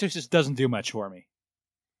 Blue Exorcist doesn't do much for me.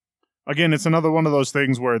 Again, it's another one of those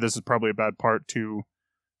things where this is probably a bad part to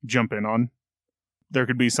jump in on. There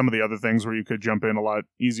could be some of the other things where you could jump in a lot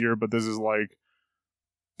easier, but this is like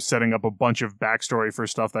setting up a bunch of backstory for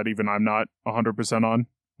stuff that even I'm not 100% on.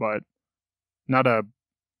 But not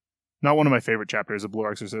one of my favorite chapters of Blue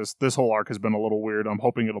Exorcist. This whole arc has been a little weird. I'm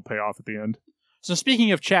hoping it'll pay off at the end. So,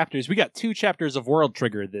 speaking of chapters, we got 2 chapters of World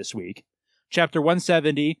Trigger this week. Chapter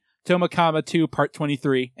 170, Tomokama 2, Part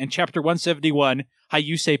 23, and Chapter 171,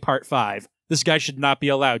 Hayuse Part 5. This guy should not be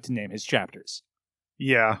allowed to name his chapters.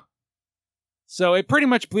 Yeah. So it pretty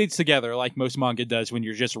much bleeds together like most manga does when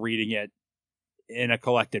you're just reading it in a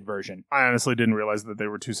collected version. I honestly didn't realize that they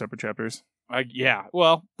were 2 separate chapters. Yeah,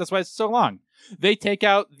 well, that's why it's so long. They take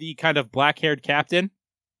out the kind of black-haired captain,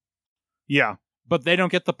 Yeah. but they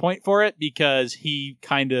don't get the point for it because he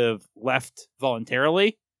kind of left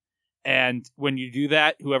voluntarily. And when you do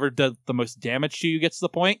that, whoever does the most damage to you gets the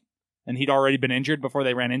point. And he'd already been injured before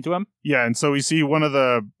they ran into him. Yeah, and so we see one of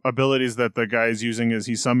the abilities that the guy is using is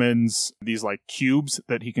he summons these like cubes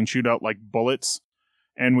that he can shoot out like bullets.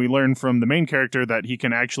 And we learn from the main character that he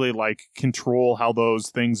can actually like control how those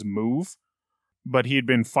things move. But he had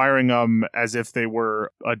been firing them as if they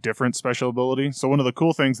were a different special ability. So one of the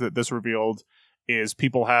cool things that this revealed is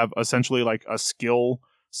people have essentially like a skill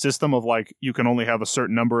system of like you can only have a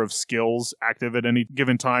certain number of skills active at any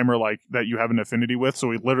given time, or like that you have an affinity with. So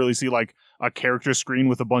we literally see like a character screen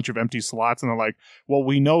with a bunch of empty slots, and they're like, well,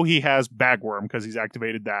 we know he has Bagworm because he's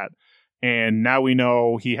activated that, and now we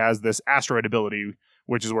know he has this asteroid ability,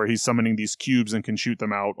 which is where he's summoning these cubes and can shoot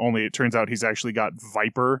them out. Only it turns out he's actually got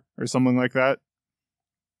Viper or something like that.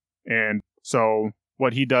 And so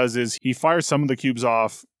what he does is he fires some of the cubes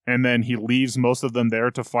off, and then he leaves most of them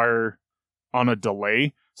there to fire on a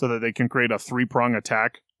delay so that they can create a 3-prong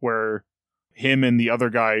attack where him and the other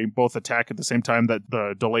guy both attack at the same time that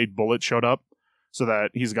the delayed bullet showed up, so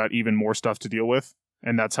that he's got even more stuff to deal with.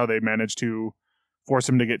 And that's how they managed to force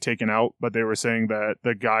him to get taken out. But they were saying that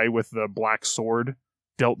the guy with the black sword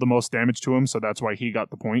dealt the most damage to him, so that's why he got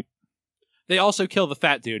the point. They also kill the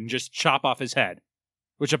fat dude and just chop off his head,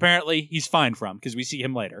 which apparently he's fine from because we see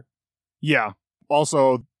him later. Yeah.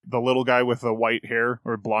 Also, the little guy with the white hair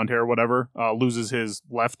or blonde hair, whatever, loses his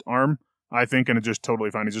left arm, I think, and it's just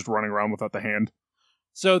totally fine. He's just running around without the hand.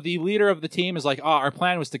 So the leader of the team is like, our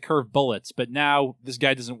plan was to curve bullets, but now this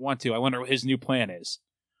guy doesn't want to. I wonder what his new plan is.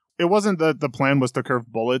 It wasn't that the plan was to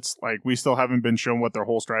curve bullets. Like, we still haven't been shown what their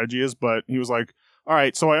whole strategy is, but he was like, all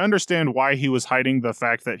right, so I understand why he was hiding the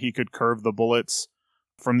fact that he could curve the bullets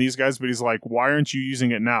from these guys, but he's like, why aren't you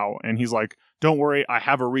using it now? And he's like, don't worry, I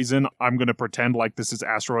have a reason. I'm going to pretend like this is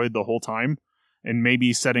Asteroid the whole time, and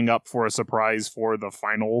maybe setting up for a surprise for the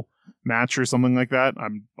final match or something like that.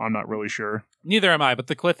 I'm not really sure. Neither am I, but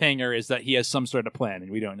the cliffhanger is that he has some sort of plan,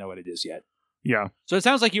 and we don't know what it is yet. Yeah. So it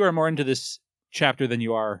sounds like you are more into this chapter than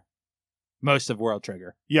you are most of World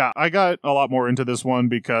Trigger. Yeah, I got a lot more into this one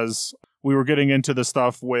because we were getting into the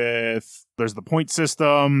stuff with, there's the point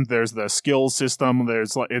system, there's the skills system,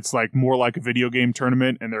 it's like more like a video game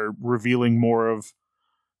tournament, and they're revealing more of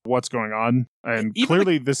what's going on. And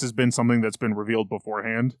clearly this has been something that's been revealed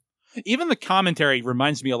beforehand. Even the commentary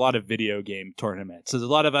reminds me a lot of video game tournaments. There's a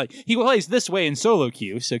lot of, he plays this way in solo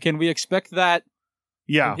queue, so can we expect that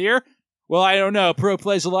here? Well, I don't know. Pro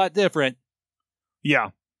plays a lot different.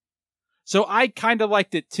 Yeah. So I kind of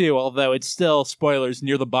liked it too, although it's still, spoilers,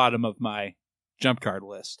 near the bottom of my jump card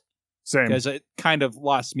list. Same. Because it kind of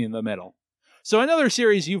lost me in the middle. So another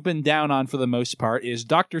series you've been down on for the most part is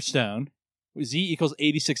Dr. Stone. Z equals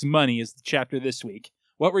 86 money is the chapter this week.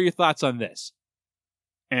 What were your thoughts on this?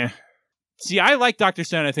 See, I like Dr.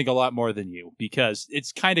 Stone, I think, a lot more than you, because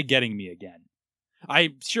it's kind of getting me again.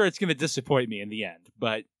 I'm sure it's going to disappoint me in the end,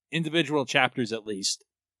 but individual chapters at least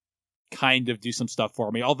kind of do some stuff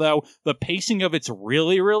for me. Although the pacing of it's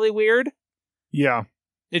really, really weird. Yeah.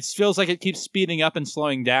 It feels like it keeps speeding up and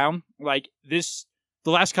slowing down. Like the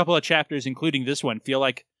last couple of chapters, including this one, feel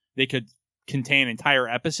like they could contain entire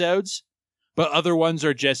episodes, but other ones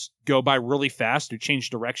are just go by really fast or change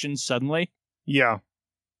directions suddenly. Yeah.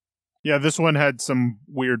 Yeah, this one had some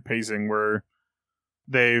weird pacing where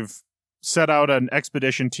they've set out an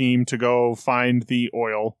expedition team to go find the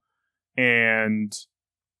oil, and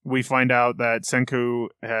we find out that Senku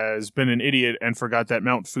has been an idiot and forgot that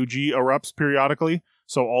Mount Fuji erupts periodically,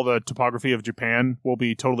 so all the topography of Japan will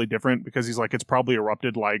be totally different, because he's like, it's probably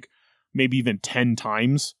erupted like maybe even 10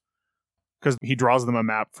 times. Because he draws them a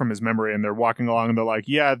map from his memory, and they're walking along, and they're like,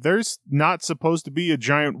 yeah, there's not supposed to be a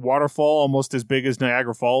giant waterfall almost as big as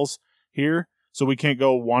Niagara Falls here, so we can't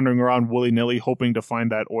go wandering around willy-nilly hoping to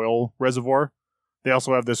find that oil reservoir. They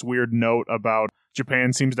also have this weird note about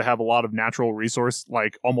Japan seems to have a lot of natural resource,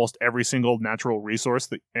 like almost every single natural resource,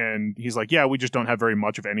 and he's like, yeah, we just don't have very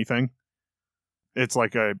much of anything. It's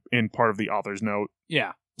like in part of the author's note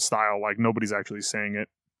style, like nobody's actually saying it.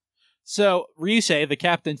 So Ryusei, the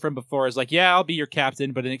captain from before, is like, yeah, I'll be your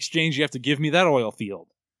captain, but in exchange you have to give me that oil field.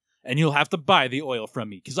 And you'll have to buy the oil from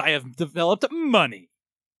me, because I have developed money.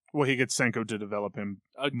 Well, he gets Senku to develop him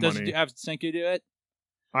money. Does he have Senku do it?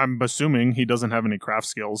 I'm assuming he doesn't have any craft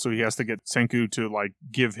skills, so he has to get Senku to, like,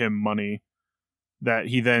 give him money that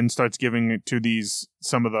he then starts giving it to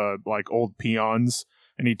some of the, like, old peons,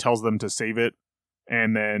 and he tells them to save it.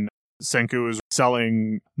 And then Senku is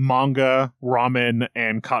selling manga, ramen,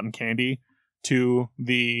 and cotton candy to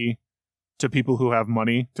people who have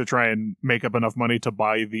money to try and make up enough money to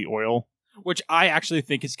buy the oil. Which I actually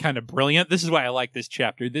think is kind of brilliant. This is why I like this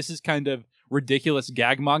chapter. This is kind of ridiculous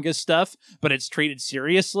gag manga stuff, but it's treated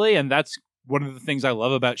seriously, and that's one of the things I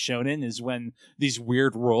love about shonen is when these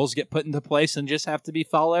weird rules get put into place and just have to be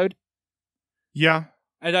followed. Yeah.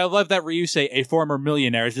 And I love that Ryusei, a former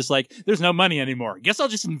millionaire, is just like, there's no money anymore. Guess I'll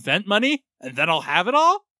just invent money, and then I'll have it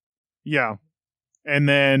all? Yeah. And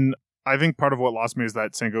then I think part of what lost me is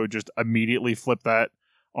that Senku just immediately flipped that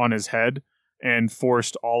on his head and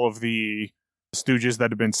forced all of the stooges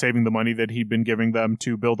that had been saving the money that he'd been giving them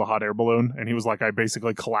to build a hot air balloon. And he was like, I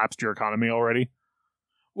basically collapsed your economy already.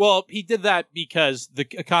 Well, he did that because the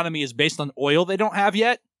economy is based on oil they don't have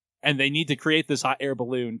yet, and they need to create this hot air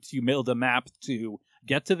balloon to build a map to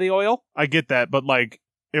get to the oil. I get that, but like,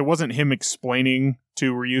 it wasn't him explaining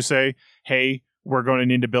to Ryusei, hey, we're going to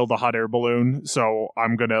need to build a hot air balloon, so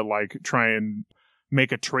I'm going to like try and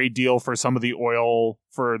make a trade deal for some of the oil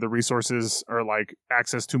for the resources or like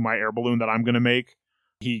access to my air balloon that I'm going to make.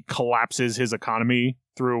 He collapses his economy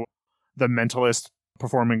through the mentalist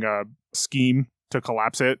performing a scheme to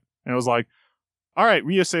collapse it. And it was like, all right,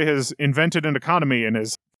 Ryusei has invented an economy and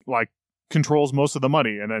is like controls most of the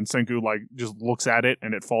money. And then Senku like just looks at it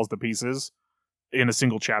and it falls to pieces in a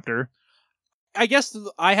single chapter. I guess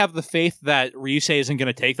I have the faith that Ryusei isn't going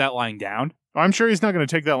to take that lying down. I'm sure he's not going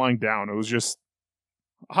to take that lying down. It was just,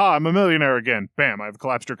 I'm a millionaire again. Bam, I've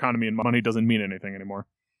collapsed your economy and money doesn't mean anything anymore.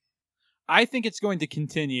 I think it's going to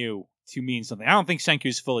continue to mean something. I don't think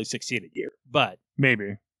Senku's fully succeeded here, but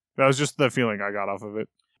maybe. That was just the feeling I got off of it.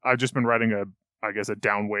 I've just been writing a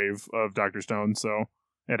down wave of Dr. Stone, so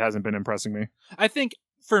it hasn't been impressing me. I think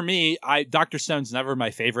for me, Dr. Stone's never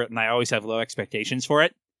my favorite, and I always have low expectations for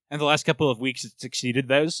it. And the last couple of weeks, it's exceeded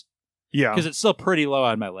those. Yeah. Because it's still pretty low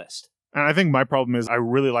on my list. And I think my problem is I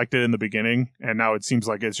really liked it in the beginning, and now it seems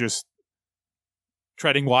like it's just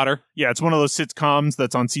treading water. Yeah, it's one of those sitcoms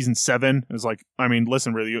that's on season 7. It's like, I mean,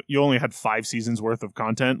 listen, really, you only had 5 seasons worth of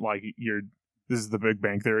content. Like, this is the Big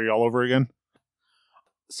Bang Theory all over again.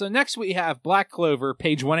 So next we have Black Clover,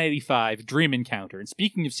 page 185, Dream Encounter. And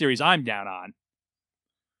speaking of series I'm down on,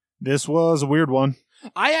 this was a weird one.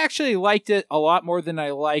 I actually liked it a lot more than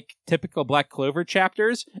I like typical Black Clover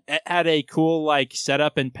chapters. It had a cool like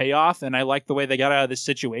setup and payoff, and I liked the way they got out of this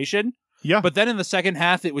situation. Yeah. But then in the second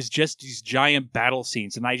half, it was just these giant battle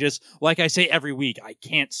scenes. And I just, like I say every week, I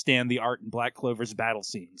can't stand the art in Black Clover's battle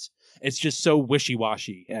scenes. It's just so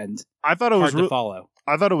wishy-washy and I thought it was hard to follow.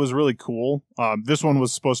 I thought it was really cool. This one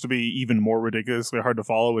was supposed to be even more ridiculously hard to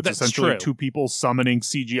follow. It's essentially 2 people summoning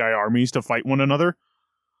CGI armies to fight one another.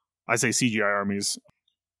 I say CGI armies.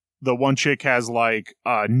 The one chick has like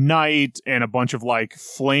a knight and a bunch of like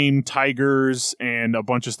flame tigers and a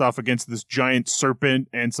bunch of stuff against this giant serpent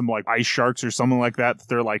and some like ice sharks or something like that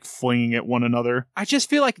they're like flinging at one another. I just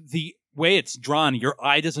feel like the way it's drawn, your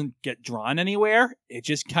eye doesn't get drawn anywhere. It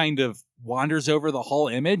just kind of wanders over the whole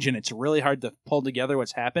image, and it's really hard to pull together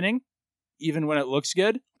what's happening, even when it looks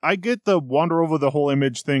good. I get the wander over the whole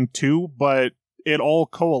image thing too, but it all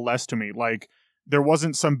coalesced to me. Like, there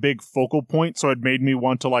wasn't some big focal point, so it made me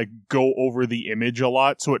want to like go over the image a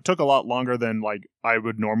lot. So it took a lot longer than like I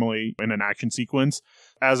would normally in an action sequence.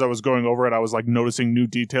 As I was going over it, I was like noticing new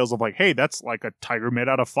details of like, hey, that's like a tiger made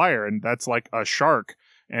out of fire, and that's like a shark.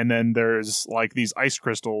 And then there's like these ice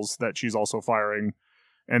crystals that she's also firing.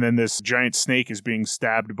 And then this giant snake is being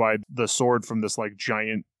stabbed by the sword from this like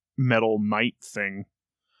giant metal knight thing.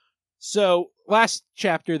 So last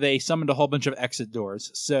chapter, they summoned a whole bunch of exit doors.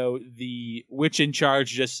 So the witch in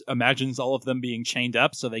charge just imagines all of them being chained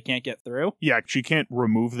up so they can't get through. Yeah, she can't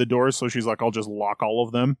remove the doors. So she's like, I'll just lock all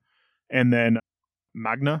of them. And then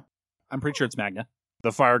Magna? I'm pretty sure it's Magna.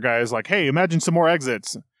 The fire guy is like, hey, imagine some more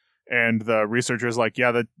exits. And the researcher's like,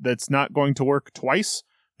 yeah, that's not going to work twice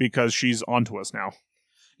because she's onto us now.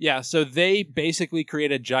 Yeah, so they basically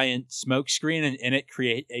create a giant smoke screen and in it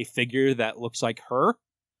create a figure that looks like her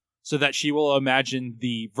so that she will imagine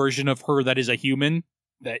the version of her that is a human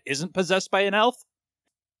that isn't possessed by an elf.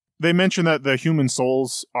 They mention that the human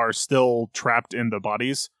souls are still trapped in the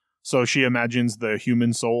bodies. So she imagines the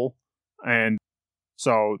human soul. And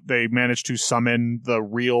so they manage to summon the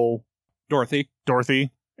real Dorothy.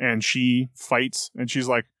 And she fights, and she's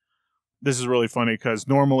like, this is really funny because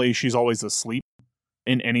normally she's always asleep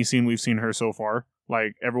in any scene we've seen her so far.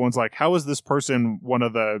 Like, everyone's like, how is this person one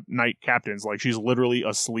of the knight captains? Like, she's literally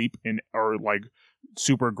asleep or like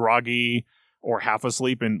super groggy or half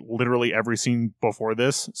asleep in literally every scene before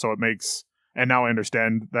this. So it makes, and now I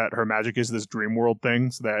understand that her magic is this dream world thing,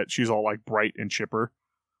 so that she's all like bright and chipper.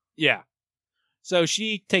 Yeah. So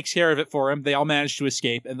she takes care of it for him. They all manage to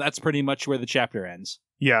escape, and that's pretty much where the chapter ends.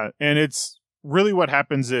 Yeah, and it's really what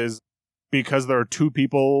happens is because there are 2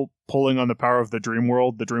 people pulling on the power of the dream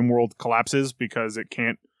world collapses because it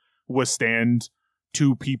can't withstand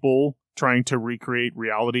 2 people trying to recreate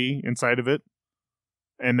reality inside of it.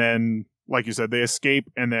 And then, like you said, they escape,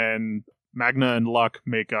 and then Magna and Luck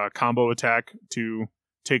make a combo attack to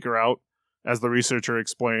take her out. As the researcher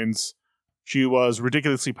explains, she was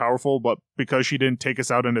ridiculously powerful, but because she didn't take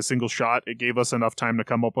us out in a single shot, it gave us enough time to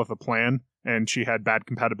come up with a plan, and she had bad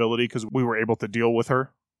compatibility because we were able to deal with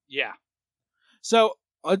her. Yeah. So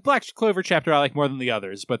A Black Clover chapter I like more than the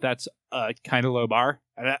others, but that's a kind of low bar.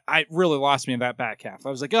 And I really lost me in that back half. I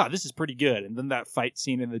was like, oh, this is pretty good. And then that fight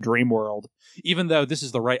scene in the dream world, even though this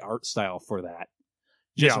is the right art style for that,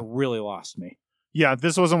 just really lost me. Yeah,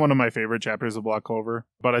 this wasn't one of my favorite chapters of Black Clover,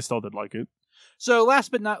 but I still did like it. So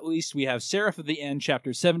last but not least, we have Seraph of the End,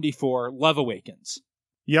 chapter 74, Love Awakens.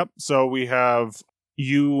 Yep, so we have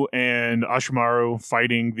you and Ashimaru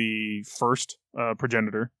fighting the first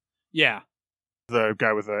progenitor. Yeah. The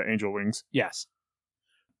guy with the angel wings. Yes.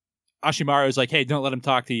 Ashimaru's like, hey, don't let him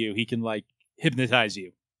talk to you. He can, like, hypnotize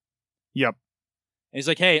you. Yep. And he's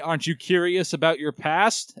like, hey, aren't you curious about your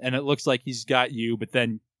past? And it looks like he's got you, but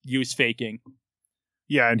then you's faking.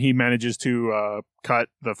 Yeah, and he manages to cut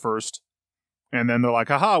the first. And then they're like,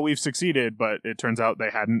 haha, we've succeeded. But it turns out they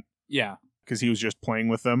hadn't. Yeah. Because he was just playing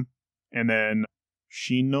with them. And then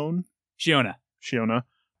Shiona.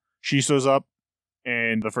 She shows up.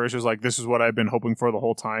 And the first is like, this is what I've been hoping for the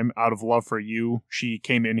whole time. Out of love for you, she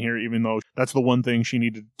came in here, even though that's the one thing she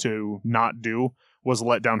needed to not do, was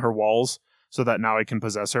let down her walls so that now I can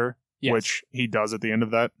possess her, which he does at the end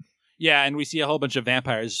of that. Yeah, and we see a whole bunch of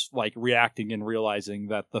vampires like reacting and realizing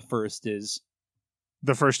that the first is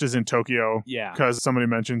in Tokyo. Yeah. Because somebody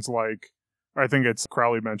mentions, like, I think it's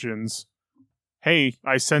Crowley mentions, hey,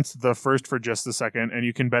 I sensed the first for just a second, and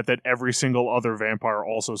you can bet that every single other vampire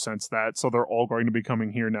also sensed that, so they're all going to be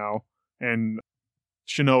coming here now. And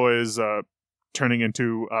Shinoa is turning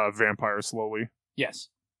into a vampire slowly. Yes.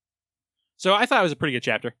 So I thought it was a pretty good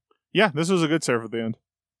chapter. Yeah, this was a good serve at the end.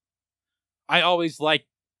 I always like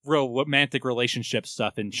romantic relationship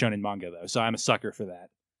stuff in shonen manga, though, so I'm a sucker for that.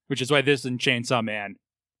 Which is why this and Chainsaw Man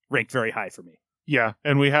rank very high for me. Yeah,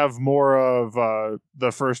 and we have more of,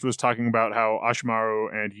 the first was talking about how Ashimaru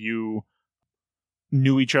and you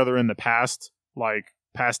knew each other in the past, like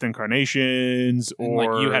past incarnations, and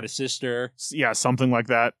or... like you had a sister. Yeah, something like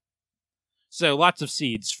that. So lots of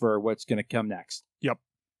seeds for what's going to come next. Yep.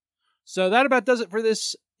 So that about does it for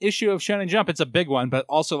this issue of Shonen Jump. It's a big one, but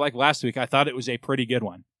also like last week, I thought it was a pretty good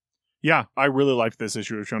one. Yeah, I really liked this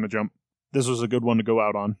issue of Shonen Jump. This was a good one to go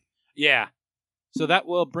out on. Yeah. So that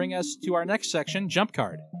will bring us to our next section, Jump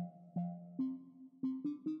Card.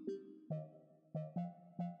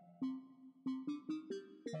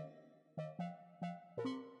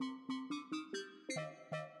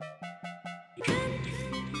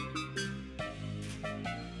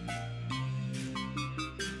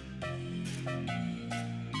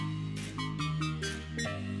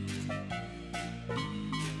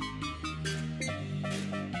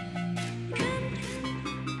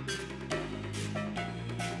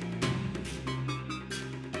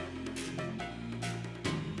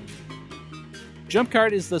 Jump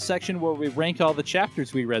Card is the section where we rank all the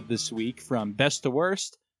chapters we read this week from best to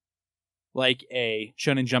worst, like a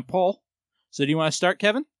Shonen Jump poll. So do you want to start,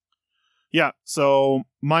 Kevin? Yeah, so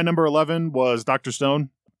my number 11 was Dr. Stone.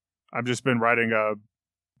 I've just been writing a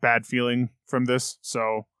bad feeling from this,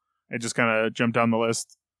 so it just kind of jumped down the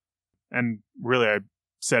list. And really, I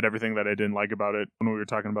said everything that I didn't like about it when we were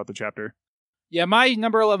talking about the chapter. Yeah, my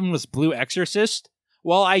number 11 was Blue Exorcist.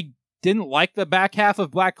 While I didn't like the back half of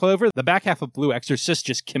Black Clover, the back half of Blue Exorcist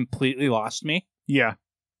just completely lost me. Yeah.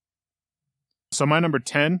 So my number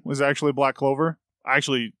 10 was actually Black Clover.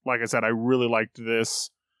 Actually, like I said, I really liked this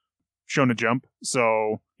Shonen Jump.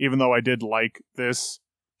 So even though I did like this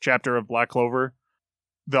chapter of Black Clover,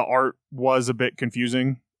 the art was a bit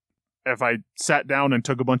confusing. If I sat down and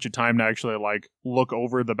took a bunch of time to actually like look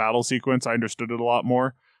over the battle sequence, I understood it a lot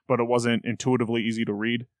more, but it wasn't intuitively easy to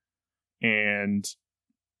read. And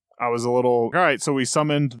I was a little, all right, so we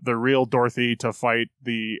summoned the real Dorothy to fight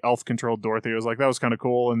the elf-controlled Dorothy. I was like, that was kind of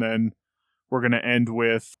cool. And then we're going to end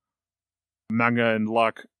with Manga and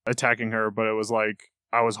Luck attacking her. But it was like,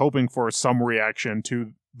 I was hoping for some reaction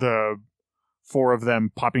to the four of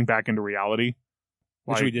them popping back into reality.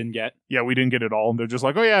 Which like, we didn't get. Yeah, we didn't get it all. They're just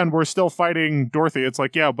like, oh yeah, and we're still fighting Dorothy. It's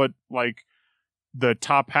like, yeah, but like the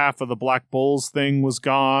top half of the Black Bulls thing was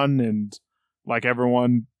gone. And like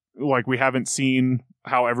everyone, like we haven't seen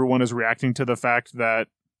how everyone is reacting to the fact that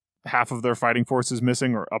half of their fighting force is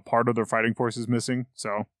missing, or a part of their fighting force is missing.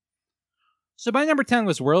 So my number 10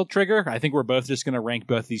 was World Trigger. I think we're both just going to rank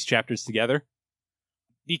both these chapters together.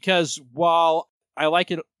 Because while I like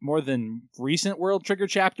it more than recent World Trigger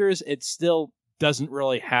chapters, it still doesn't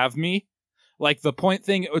really have me. Like the point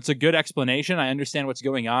thing, it's a good explanation. I understand what's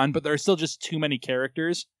going on, but there are still just too many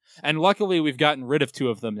characters. And luckily we've gotten rid of 2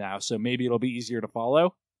 of them now, so maybe it'll be easier to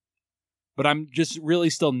follow. But I'm just really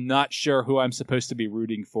still not sure who I'm supposed to be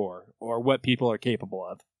rooting for or what people are capable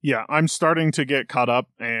of. Yeah, I'm starting to get caught up,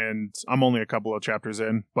 and I'm only a couple of chapters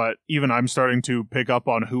in, but even I'm starting to pick up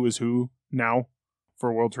on who is who now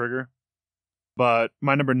for World Trigger. But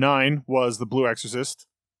my number 9 was The Blue Exorcist.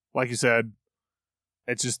 Like you said,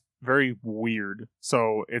 it's just very weird.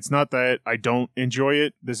 So it's not that I don't enjoy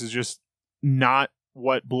it. This is just not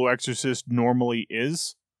what Blue Exorcist normally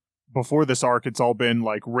is. Before this arc, it's all been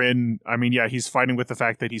like Rin. I mean, yeah, he's fighting with the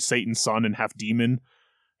fact that he's Satan's son and half demon,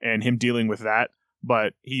 and him dealing with that.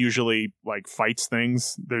 But he usually like fights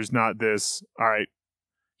things. There's not this, all right,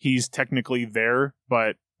 he's technically there,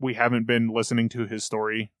 but we haven't been listening to his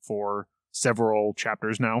story for several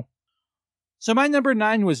chapters now. So my number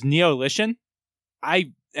 9 was Neolition.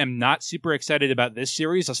 I am not super excited about this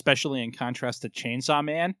series, especially in contrast to Chainsaw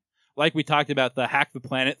Man. Like we talked about, the Hack the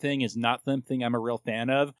Planet thing is not something I'm a real fan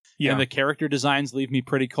of. Yeah. And the character designs leave me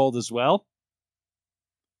pretty cold as well.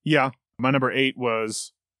 Yeah. My number 8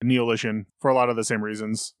 was Neolition for a lot of the same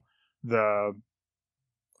reasons. Again,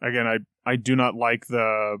 I do not like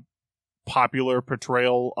the popular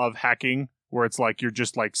portrayal of hacking, where it's like you're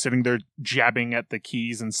just like sitting there jabbing at the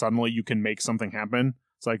keys and suddenly you can make something happen.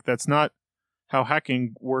 It's like, that's not how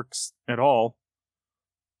hacking works at all.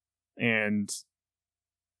 And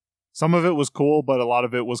some of it was cool, but a lot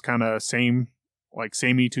of it was kind of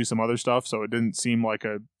samey to some other stuff. So it didn't seem like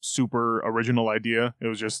a super original idea. It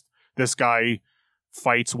was just this guy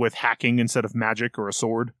fights with hacking instead of magic or a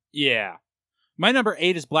sword. Yeah. My number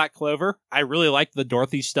 8 is Black Clover. I really liked the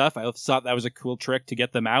Dorothy stuff. I thought that was a cool trick to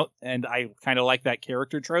get them out, and I kind of like that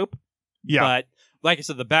character trope. Yeah. But like I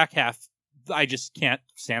said, the back half, I just can't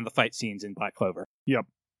stand the fight scenes in Black Clover. Yep.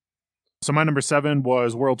 So my number 7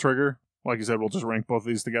 was World Trigger. Like you said, we'll just rank both of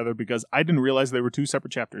these together because I didn't realize they were 2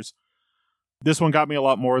 separate chapters. This one got me a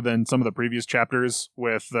lot more than some of the previous chapters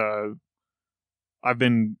with I've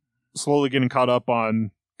been slowly getting caught up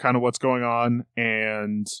on kind of what's going on,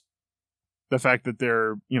 and the fact that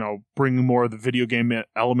they're, bringing more of the video game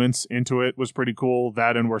elements into it was pretty cool.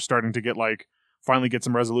 That, and we're starting to get finally get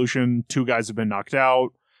some resolution. 2 guys have been knocked out,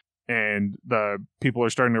 and the people are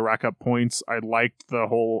starting to rack up points. I liked the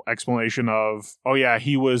whole explanation of, oh yeah,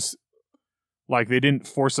 he was they didn't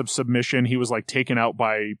force a submission. He was taken out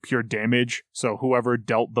by pure damage. So whoever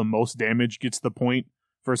dealt the most damage gets the point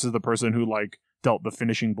versus the person who dealt the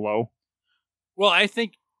finishing blow. Well, I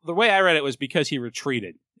think the way I read it was because he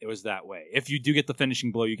retreated. It was that way. If you do get the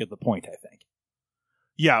finishing blow, you get the point, I think.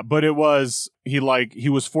 Yeah, but it was, he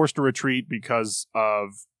was forced to retreat because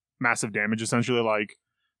of massive damage, essentially.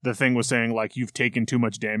 The thing was saying, you've taken too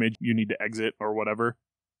much damage, you need to exit or whatever.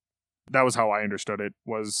 That was how I understood it,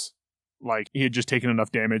 was he had just taken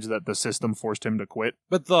enough damage that the system forced him to quit.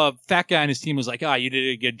 But the fat guy on his team was like, you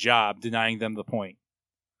did a good job denying them the point.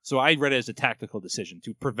 So I read it as a tactical decision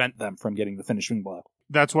to prevent them from getting the finishing blow.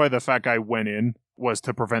 That's why the fat guy went in, was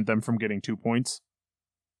to prevent them from getting 2 points.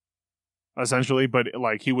 Essentially, but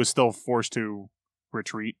he was still forced to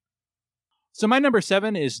retreat. So my number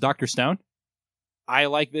 7 is Dr. Stone. I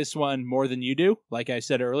like this one more than you do. Like I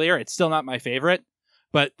said earlier, it's still not my favorite.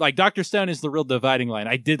 But Dr. Stone is the real dividing line.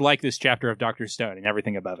 I did like this chapter of Dr. Stone and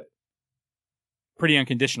everything above it. Pretty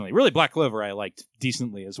unconditionally. Really, Black Clover I liked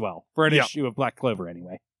decently as well. For an issue of Black Clover,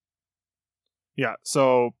 anyway. Yeah,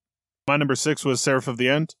 so my number 6 was Seraph of the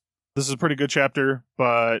End. This is a pretty good chapter,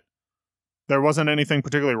 but there wasn't anything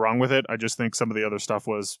particularly wrong with it. I just think some of the other stuff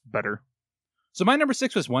was better. So my number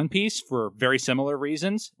 6 was One Piece for very similar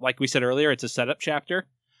reasons. Like we said earlier, it's a setup chapter.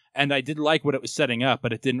 And I did like what it was setting up,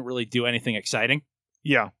 but it didn't really do anything exciting.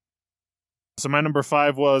 Yeah. So my number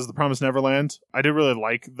 5 was The Promised Neverland. I did really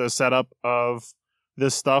like the setup of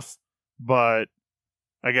this stuff, but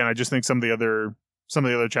again, I just think some of the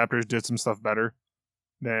other chapters did some stuff better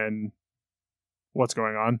than what's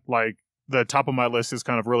going on. The top of my list is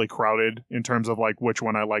kind of really crowded in terms of which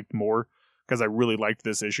one I liked more, because I really liked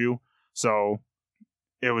this issue. So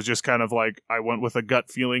it was just kind of I went with a gut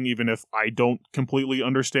feeling, even if I don't completely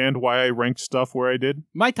understand why I ranked stuff where I did.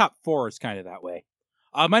 My top 4 is kind of that way.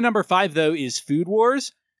 My number 5, though, is Food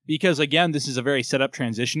Wars, because, again, this is a very set-up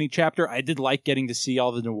transition-y chapter. I did like getting to see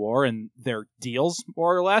all the Noir and their deals,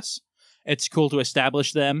 more or less. It's cool to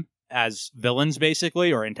establish them as villains,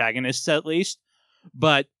 basically, or antagonists, at least.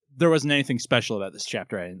 But there wasn't anything special about this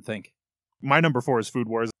chapter, I didn't think. My number 4 is Food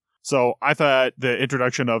Wars. So I thought the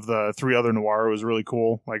introduction of the 3 other Noir was really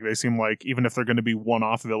cool. They seem like, even if they're going to be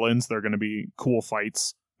one-off villains, they're going to be cool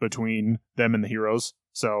fights between them and the heroes.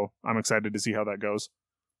 So I'm excited to see how that goes.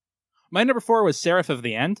 My number 4 was Seraph of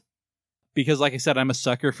the End, because, like I said, I'm a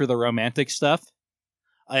sucker for the romantic stuff,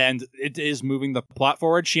 and it is moving the plot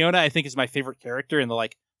forward. Shiona, I think, is my favorite character in the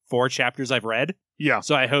 4 chapters I've read. Yeah.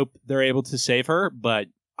 So I hope they're able to save her, but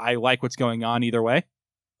I like what's going on either way.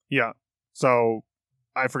 Yeah. So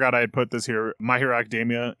I forgot I had put this here. My Hero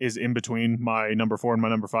Academia is in between my number 4 and my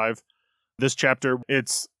number 5. This chapter,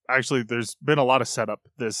 it's actually, there's been a lot of setup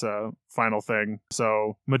this final thing.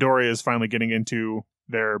 So Midoriya is finally getting into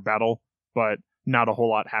their battle, but not a whole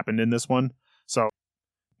lot happened in this one. So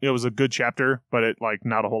it was a good chapter, but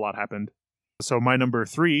not a whole lot happened. So my number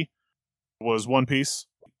 3 was One Piece.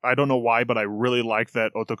 I don't know why, but I really like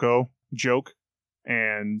that Otoko joke,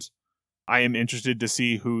 and I am interested to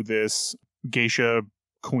see who this geisha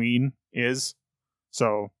queen is.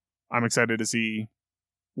 So I'm excited to see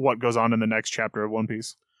what goes on in the next chapter of One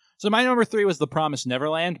Piece. So my number 3 was The Promised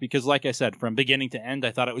Neverland, because like I said, from beginning to end,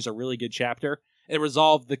 I thought it was a really good chapter. It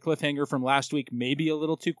resolved the cliffhanger from last week maybe a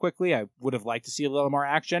little too quickly. I would have liked to see a little more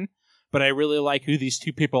action, but I really like who these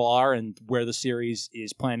two people are and where the series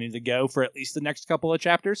is planning to go for at least the next couple of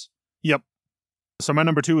chapters. Yep. So my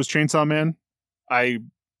number 2 was Chainsaw Man.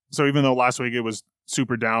 So even though last week it was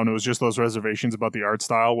super down, it was just those reservations about the art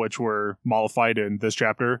style, which were mollified in this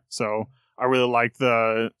chapter. So I really like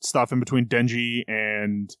the stuff in between Denji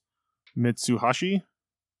and Mitsuhashi?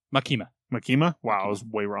 Makima. Wow, I was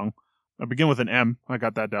way wrong. I begin with an M. I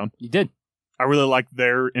got that down. You did. I really like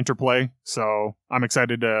their interplay, so I'm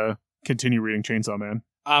excited to continue reading Chainsaw Man.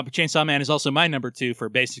 But Chainsaw Man is also my number 2 for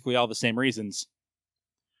basically all the same reasons.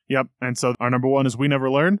 Yep, and so our number 1 is We Never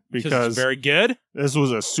Learn, because it's very good. This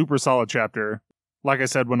was a super solid chapter. Like I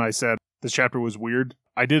said when I said this chapter was weird,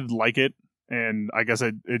 I did like it, and I guess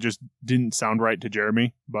it just didn't sound right to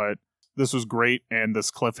Jeremy, but this was great, and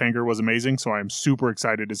this cliffhanger was amazing, so I'm super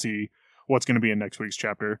excited to see what's going to be in next week's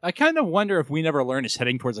chapter. I kind of wonder if We Never Learn is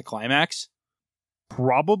heading towards a climax.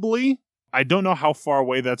 Probably. I don't know how far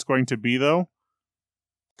away that's going to be, though,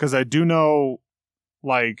 because I do know,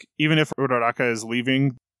 even if Uraraka is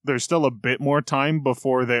leaving, there's still a bit more time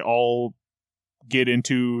before they all get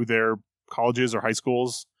into their colleges or high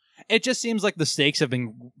schools. It just seems like the stakes have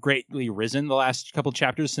been greatly risen the last couple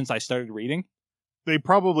chapters since I started reading. They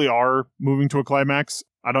probably are moving to a climax.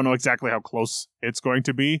 I don't know exactly how close it's going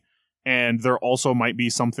to be. And there also might be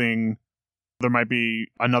there might be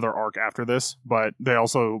another arc after this, but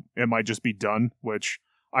it might just be done, which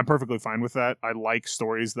I'm perfectly fine with that. I like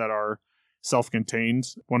stories that are self-contained.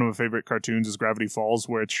 One of my favorite cartoons is Gravity Falls,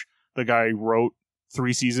 which the guy wrote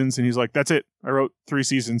 3 seasons, and he's like, that's it. I wrote 3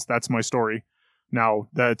 seasons. That's my story. Now,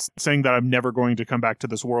 that's saying that I'm never going to come back to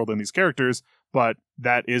this world and these characters, but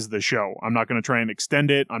that is the show. I'm not going to try and extend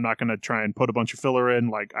it. I'm not going to try and put a bunch of filler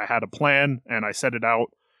in. I had a plan, and I set it out,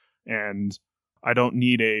 and I don't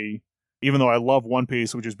need even though I love One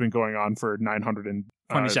Piece, which has been going on for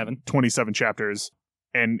 927 chapters,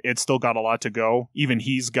 and it's still got a lot to go. Even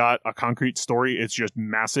he's got a concrete story. It's just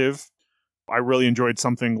massive. I really enjoyed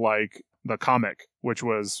something like the comic, which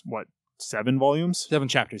was, 7 volumes? 7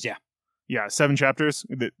 chapters, yeah. Yeah, 7 chapters.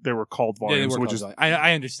 They were called volumes,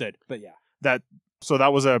 I understood, but yeah. So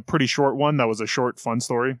that was a pretty short one. That was a short, fun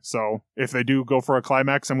story. So if they do go for a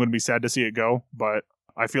climax, I'm going to be sad to see it go, but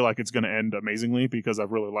I feel like it's going to end amazingly because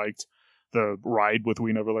I've really liked the ride with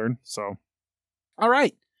We Never Learn. So, all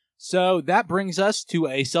right. So that brings us to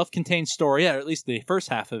a self-contained story, or at least the first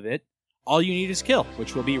half of it. All You Need Is Kill,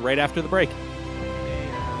 which will be right after the break.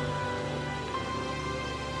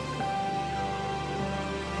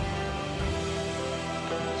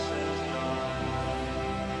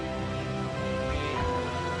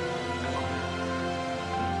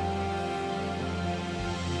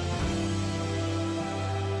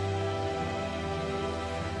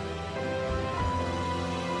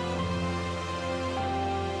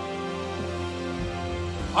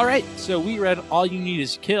 All right, so we read All You Need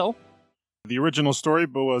Is Kill. The original story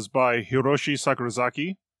was by Hiroshi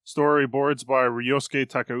Sakurazaki, storyboards by Ryosuke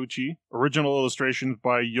Takeuchi, original illustrations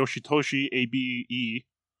by Yoshitoshi Abe,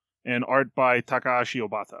 and art by Takahashi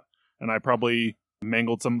Obata. And I probably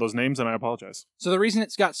mangled some of those names, and I apologize. So the reason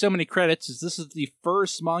it's got so many credits is this is the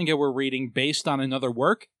first manga we're reading based on another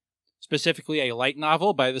work, specifically a light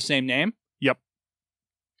novel by the same name. Yep.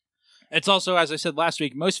 It's also, as I said last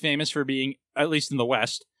week, most famous for being, at least in the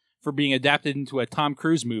West, for being adapted into a Tom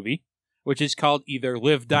Cruise movie, which is called either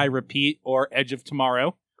Live, Die, Repeat or Edge of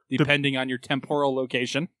Tomorrow, depending on your temporal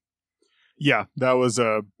location. Yeah, that was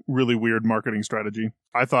a really weird marketing strategy.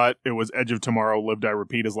 I thought it was Edge of Tomorrow, Live, Die,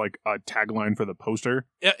 Repeat as like a tagline for the poster.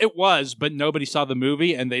 It was, but nobody saw the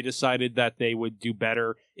movie, and they decided that they would do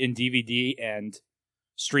better in DVD and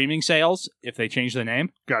streaming sales if they changed the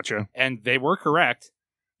name. Gotcha. And they were correct.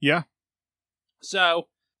 Yeah. So,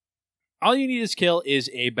 All You Need Is Kill is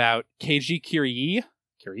about Keiji Kiriya?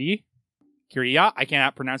 I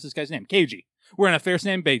cannot pronounce this guy's name. Keiji. We're on a first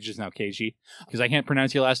name basis now, Keiji, because I can't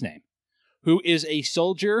pronounce your last name. Who is a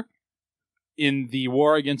soldier in the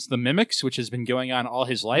war against the Mimics, which has been going on all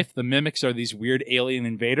his life. The Mimics are these weird alien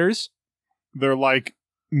invaders. They're like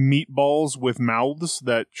meatballs with mouths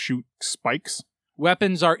that shoot spikes.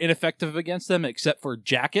 Weapons are ineffective against them except for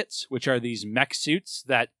jackets, which are these mech suits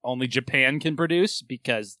that only Japan can produce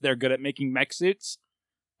because they're good at making mech suits.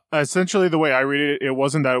 Essentially, the way I read it, it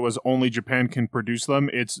wasn't that it was only Japan can produce them.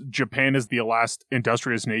 It's Japan is the last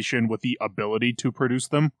industrious nation with the ability to produce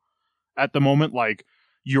them. At the moment, like,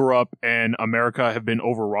 Europe and America have been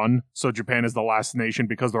overrun, so Japan is the last nation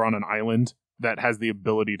because they're on an island that has the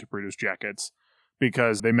ability to produce jackets.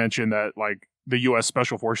 Because they mentioned that, like, the U.S.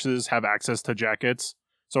 Special Forces have access to jackets,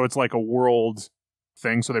 so it's like a world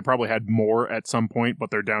thing, so they probably had more at some point,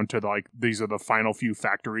 but they're down to, like, these are the final few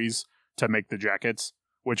factories to make the jackets,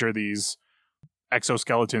 which are these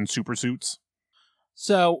exoskeleton supersuits.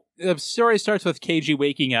 So the story starts with Keiji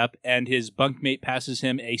waking up, and his bunkmate passes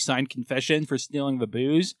him a signed confession for stealing the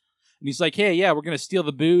booze. And he's like, hey, yeah, we're going to steal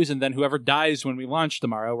the booze, and then whoever dies when we launch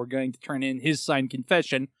tomorrow, we're going to turn in his signed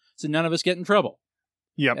confession so none of us get in trouble.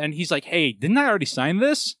 Yep. And he's like, hey, didn't I already sign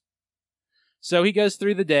this? So he goes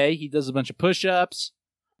through the day. He does a bunch of push-ups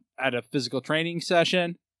at a physical training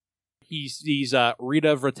session. He sees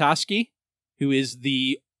Rita Vrataski, who is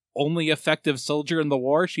the only effective soldier in the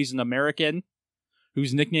war. She's an American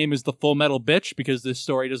whose nickname is the Full Metal Bitch because this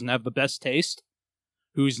story doesn't have the best taste,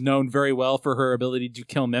 who's known very well for her ability to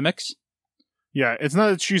kill mimics. Yeah, it's not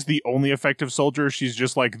that she's the only effective soldier, she's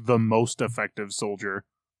just like the most effective soldier.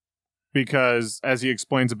 Because, as he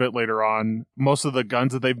explains a bit later on, most of the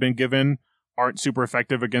guns that they've been given aren't super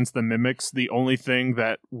effective against the mimics. The only thing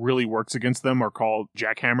that really works against them are called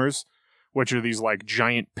jackhammers, which are these like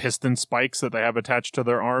giant piston spikes that they have attached to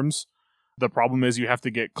their arms. The problem is you have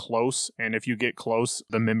to get close, and if you get close,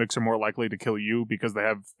 the mimics are more likely to kill you because they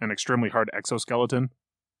have an extremely hard exoskeleton.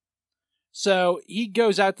 So he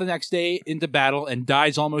goes out the next day into battle and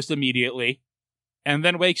dies almost immediately, and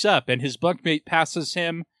then wakes up, and his bunkmate passes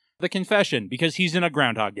him the confession because he's in a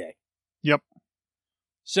Groundhog Day. Yep.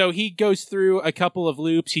 So he goes through a couple of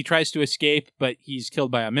loops. He tries to escape, but he's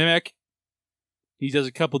killed by a mimic. He does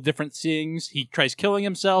a couple different things. He tries killing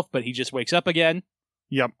himself, but he just wakes up again.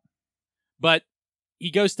 Yep. But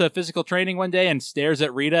he goes to physical training one day and stares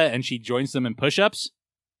at Rita, and she joins them in push-ups.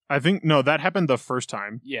 I think, no, that happened the first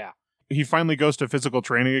time. Yeah. He finally goes to physical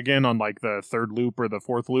training again on like the third loop or the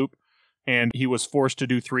fourth loop. And he was forced to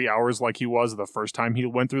do 3 hours like he was the first time he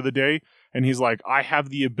went through the day. And he's like, I have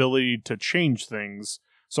the ability to change things.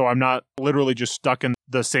 So I'm not literally just stuck in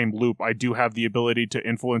the same loop. I do have the ability to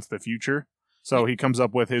influence the future. So he comes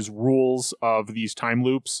up with his rules of these time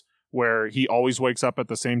loops where he always wakes up at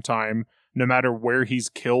the same time. No matter where he's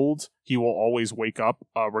killed, he will always wake up,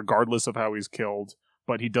 regardless of how he's killed.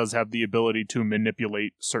 But he does have the ability to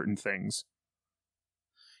manipulate certain things.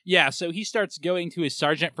 Yeah, so he starts going to his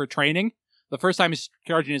sergeant for training. The first time his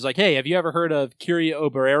sergeant is like, hey, have you ever heard of Kiryu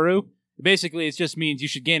Obereru? Basically, it just means you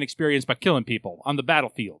should gain experience by killing people on the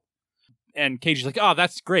battlefield. And Keiji's like, oh,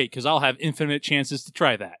 that's great, because I'll have infinite chances to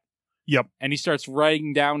try that. Yep. And he starts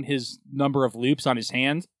writing down his number of loops on his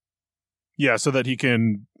hand. Yeah, so that he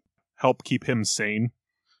can help keep him sane.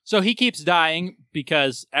 So he keeps dying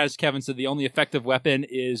because, as Kevin said, the only effective weapon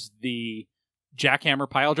is the jackhammer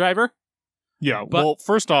pile driver. Yeah, well,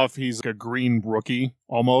 first off, he's a green rookie,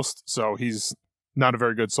 almost, so he's not a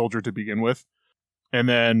very good soldier to begin with. And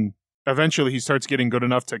then, eventually, he starts getting good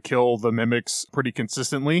enough to kill the mimics pretty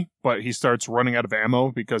consistently, but he starts running out of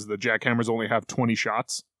ammo because the jackhammers only have 20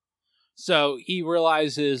 shots. So he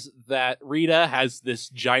realizes that Rita has this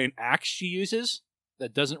giant axe she uses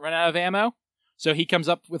that doesn't run out of ammo. So he comes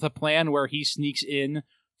up with a plan where he sneaks in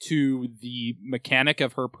to the mechanic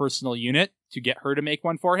of her personal unit to get her to make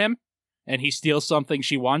one for him. And he steals something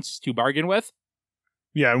she wants to bargain with.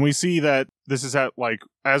 Yeah, and we see that this is at, like,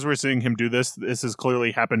 as we're seeing him do this has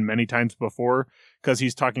clearly happened many times before, because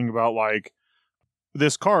he's talking about, like,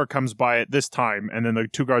 this car comes by at this time, and then the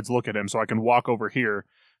two guards look at him, so I can walk over here.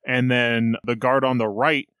 And then the guard on the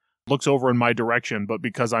right looks over in my direction, but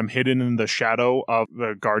because I'm hidden in the shadow of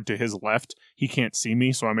the guard to his left, he can't see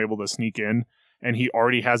me, so I'm able to sneak in. And he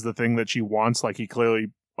already has the thing that she wants, like, he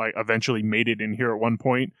clearly, like, eventually made it in here at one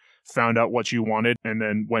point, found out what she wanted, and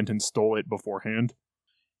then went and stole it beforehand.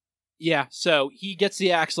 Yeah, so he gets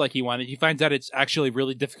the axe like he wanted. He finds out it's actually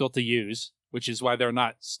really difficult to use, which is why they're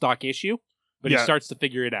not stock issue, but he starts to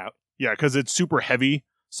figure it out. Yeah, because it's super heavy,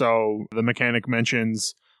 so the mechanic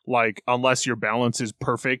mentions, like, unless your balance is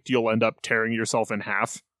perfect, you'll end up tearing yourself in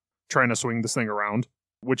half trying to swing this thing around,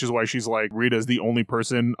 which is why she's like, Rita's the only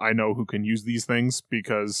person I know who can use these things,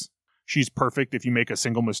 because she's perfect. If you make a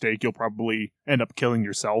single mistake, you'll probably end up killing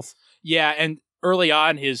yourself. Yeah, and Early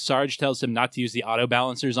on, his Sarge tells him not to use the auto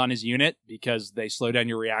balancers on his unit because they slow down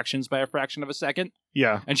your reactions by a fraction of a second.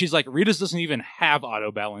 Yeah. And she's like, Rita's doesn't even have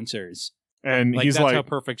auto balancers. And Like, he's that's like, how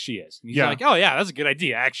perfect she is. And he's Yeah. like, oh yeah, that's a good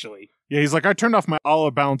idea, actually. yeah, he's like, I turned off my auto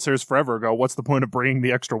balancers forever ago. What's the point of bringing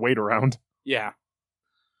the extra weight around? Yeah.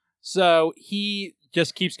 So he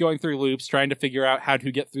just keeps going through loops, trying to figure out how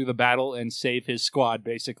to get through the battle and save his squad,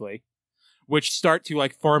 basically. Which start to,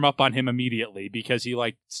 like, form up on him immediately because he,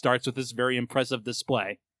 like, starts with this very impressive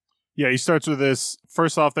display. Yeah, he starts with this.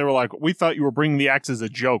 First off, they were like, we thought you were bringing the axe as a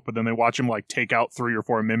joke, but then they watch him, like, take out 3 or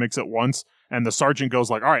 4 mimics at once. And the sergeant goes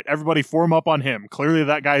like, all right, everybody form up on him. Clearly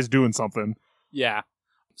that guy's doing something. Yeah.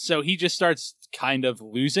 So he just starts kind of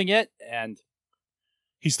losing it, and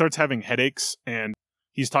He starts having headaches, and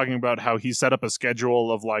he's talking about how he set up a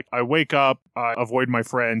schedule of, like, I wake up, I avoid my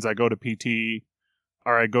friends, I go to PT,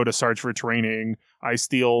 or I go to Sarge for training, I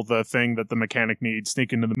steal the thing that the mechanic needs,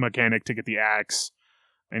 sneak into the mechanic to get the axe.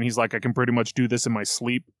 And he's like, I can pretty much do this in my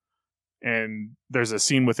sleep. And there's a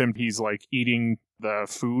scene with him, he's like eating the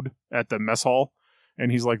food at the mess hall.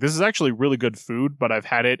 And he's like, this is actually really good food, but I've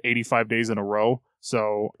had it 85 days in a row.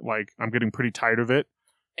 So, like, I'm getting pretty tired of it.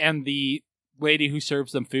 and the lady who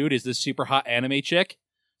serves them food is this super hot anime chick.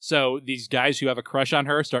 So these guys who have a crush on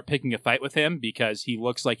her start picking a fight with him because he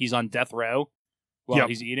looks like he's on death row while Yep.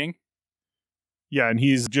 he's eating. Yeah, and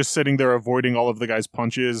he's just sitting there avoiding all of the guy's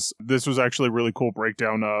punches. This was actually a really cool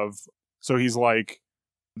breakdown of... So he's like,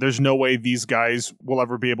 there's no way these guys will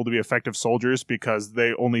ever be able to be effective soldiers because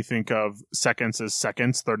they only think of seconds as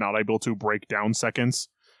seconds. They're not able to break down seconds.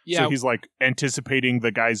 Yeah, So he's like anticipating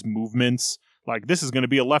the guy's movements. Like, this is going to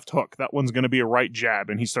be a left hook. That one's going to be a right jab.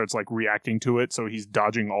 And he starts like reacting to it. So he's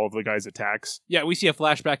dodging all of the guy's attacks. yeah. We see a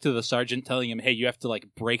flashback to the sergeant telling him, "Hey, you have to like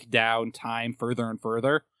break down time further and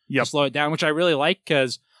further Yep. to slow it down," which I really like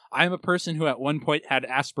because I'm a person who at one point had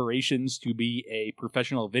aspirations to be a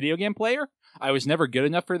professional video game player. I was never good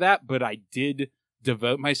enough for that, but I did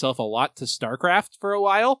devote myself a lot to StarCraft for a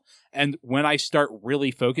while. And when I start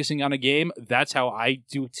really focusing on a game, that's how I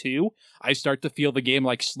do too. I start to feel the game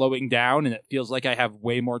like slowing down, and it feels like I have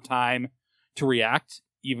way more time to react,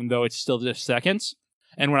 even though it's still just seconds.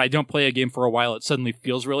 And when I don't play a game for a while, it suddenly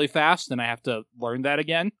feels really fast, and I have to learn that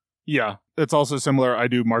again. Yeah, it's also similar. I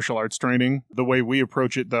do martial arts training. The way we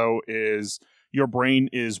approach it, though, is your brain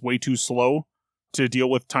is way too slow to deal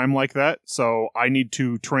with time like that. So I need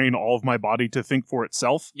to train all of my body to think for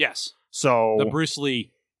itself. Yes, So the Bruce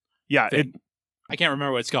Lee yeah, thing. I can't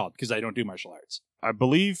remember what it's called because I don't do martial arts. I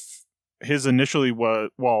believe his initially was,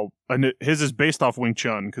 his is based off Wing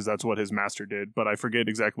Chun because that's what his master did. But I forget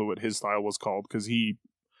exactly what his style was called because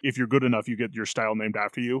if you're good enough, you get your style named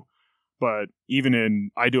after you. But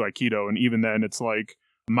I do Aikido, and even then, it's like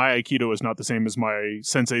my Aikido is not the same as my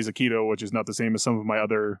sensei's Aikido, which is not the same as some of my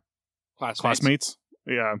other classmates.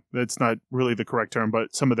 Yeah, that's not really the correct term,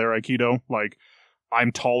 but some of their Aikido, like,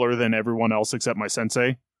 I'm taller than everyone else except my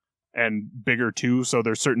sensei, and bigger too, so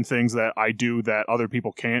there's certain things that I do that other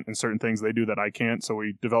people can't, and certain things they do that I can't, so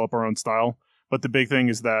we develop our own style. But the big thing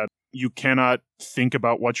is that you cannot think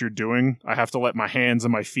about what you're doing. I have to let my hands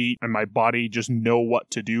and my feet and my body just know what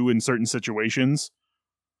to do in certain situations.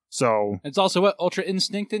 So It's also what Ultra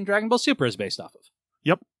Instinct in Dragon Ball Super is based off of.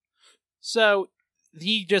 Yep. So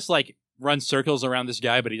he just like runs circles around this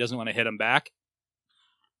guy, but he doesn't want to hit him back.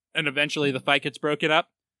 And eventually the fight gets broken up,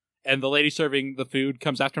 and the lady serving the food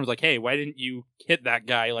comes after him and is like, "Hey, why didn't you hit that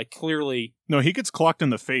guy? Like, clearly..." no, he gets clocked in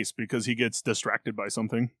the face because he gets distracted by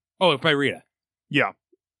something. Oh, by Rita. Yeah.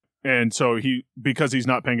 And so because he's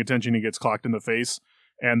not paying attention, he gets clocked in the face,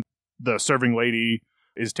 and the serving lady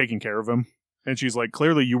is taking care of him. And she's like,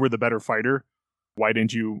 clearly you were the better fighter. Why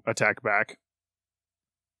didn't you attack back?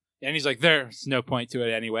 And he's like, "There's no point to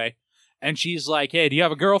it anyway." And she's like, "Hey, do you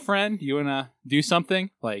have a girlfriend? Do you want to do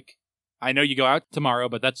something? Like, I know you go out tomorrow,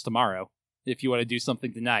 but that's tomorrow. If you want to do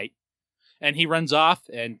something tonight." And he runs off,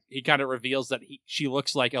 and he kind of reveals that she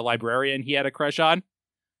looks like a librarian he had a crush on.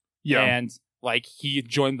 Yeah. And, like, he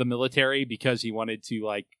joined the military because he wanted to,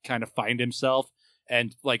 like, kind of find himself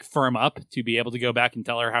and, like, firm up to be able to go back and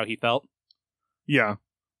tell her how he felt. Yeah.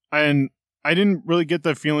 And I didn't really get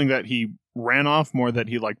the feeling that he ran off, more that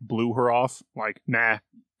he, like, blew her off. Like, nah.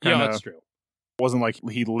 Yeah, Kinda- that's true. Wasn't like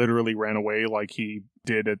he literally ran away like he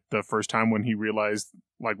did it the first time when he realized,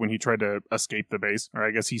 like, when he tried to escape the base. Or I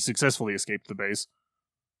guess he successfully escaped the base.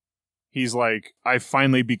 He's like, I've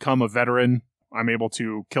finally become a veteran. I'm able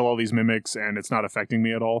to kill all these mimics, and it's not affecting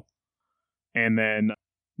me at all. And then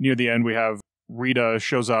near the end, we have Rita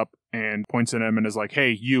shows up and points at him and is like,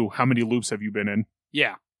 hey, you, how many loops have you been in?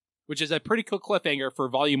 Yeah. Which is a pretty cool cliffhanger for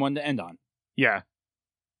Volume 1 to end on. Yeah.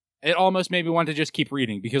 It almost made me want to just keep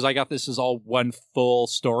reading because I got this as all one full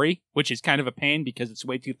story, which is kind of a pain because it's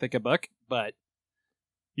way too thick a book, but...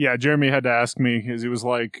 Yeah, Jeremy had to ask me because he was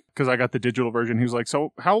like, because I got the digital version. He was like,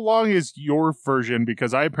 so how long is your version?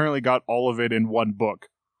 Because I apparently got all of it in one book.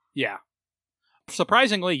 Yeah.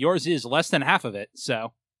 Surprisingly, yours is less than half of it,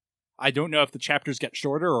 so I don't know if the chapters get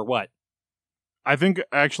shorter or what. I think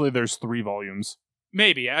actually there's 3 volumes.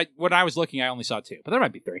 Maybe. When I was looking, I only saw 2, but there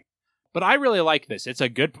might be 3. But I really like this. It's a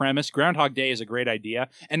good premise. Groundhog Day is a great idea,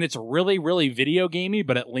 and it's really, really video gamey,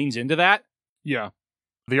 but it leans into that. Yeah.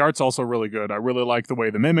 The art's also really good. I really like the way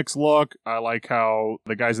the mimics look. I like how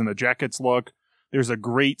the guys in the jackets look. There's a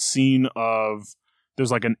great scene of,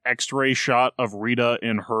 there's like an x-ray shot of Rita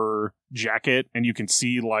in her jacket, and you can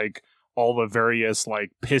see like all the various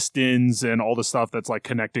like pistons and all the stuff that's like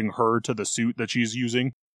connecting her to the suit that she's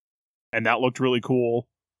using. And that looked really cool.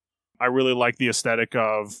 I really like the aesthetic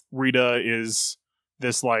of Rita is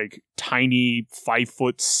this like tiny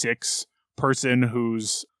 5'6" person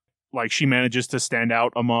who's like, she manages to stand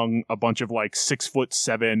out among a bunch of like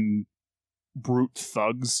 6'7" brute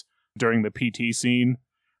thugs during the PT scene.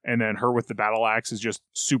 And then her with the battle axe is just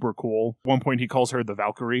super cool. At one point he calls her the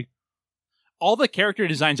Valkyrie. All the character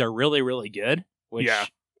designs are really, really good, which Yeah.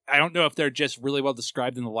 I don't know if they're just really well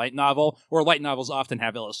described in the light novel, or light novels often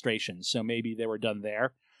have illustrations, so maybe they were done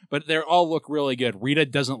there. But they all look really good. Rita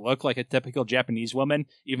doesn't look like a typical Japanese woman,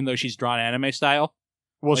 even though she's drawn anime style.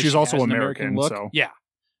 Well, Like, she's she also has an American, look. so Yeah.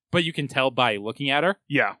 But you can tell by looking at her.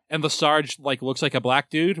 yeah. And the Sarge like looks like a black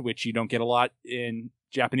dude, which you don't get a lot in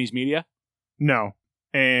Japanese media. No.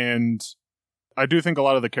 And I do think a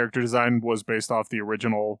lot of the character design was based off the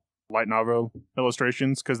original light novel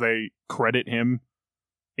illustrations because they credit him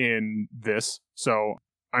in this. So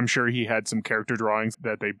I'm sure he had some character drawings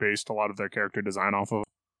that they based a lot of their character design off of.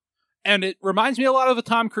 And it reminds me a lot of the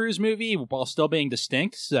Tom Cruise movie while still being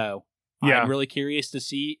distinct. So Yeah. I'm really curious to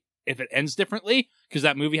see if it ends differently, because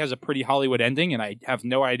that movie has a pretty Hollywood ending, and I have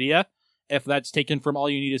no idea if that's taken from All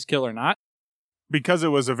You Need Is Kill or not. Because it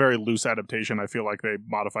was a very loose adaptation, I feel like they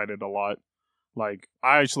modified it a lot. Like,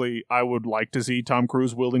 I would like to see Tom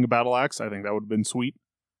Cruise wielding a battle axe. I think that would have been sweet,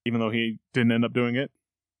 even though he didn't end up doing it.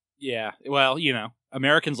 Yeah, well, you know,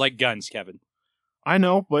 Americans like guns, Kevin. I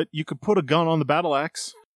know, but you could put a gun on the battle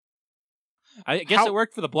axe. I guess it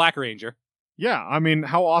worked for the Black Ranger. Yeah, I mean,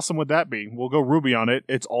 how awesome would that be? We'll go Ruby on it.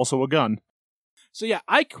 It's also a gun. So yeah,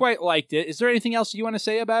 I quite liked it. Is there anything else you want to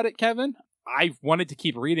say about it, Kevin? I wanted to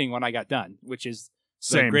keep reading when I got done, which is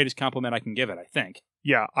the Same. greatest compliment I can give it, I think.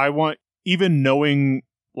 Yeah, I want, even knowing,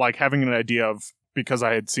 like having an idea of, because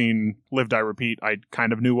I had seen Live, Die, Repeat, I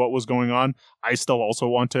kind of knew what was going on. I still also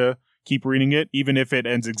want to keep reading it. Even if it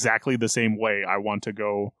ends exactly the same way, I want to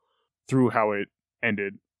go through how it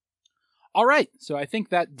ended. All right, so I think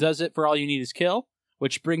that does it for All You Need Is Kill,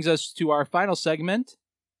 which brings us to our final segment.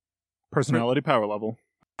 Personality power level.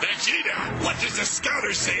 Vegeta, what does the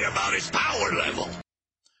scouter say about his power level?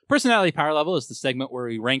 Personality Power Level is the segment where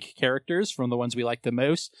we rank characters from the ones we like the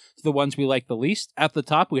most to the ones we like the least. At the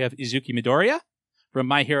top, we have Izuki Midoriya from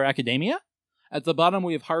My Hero Academia. At the bottom,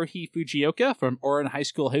 we have Haruhi Fujioka from Ouran High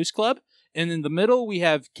School Host Club. And in the middle, we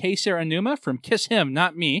have Kei Saranuma from Kiss Him,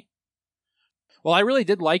 Not Me. Well, I really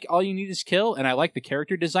did like All You Need Is Kill, and I like the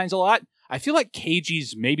character designs a lot. I feel like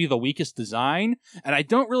Keiji's maybe the weakest design, and I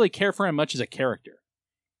don't really care for him much as a character.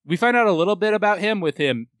 We find out a little bit about him with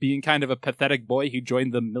him being kind of a pathetic boy who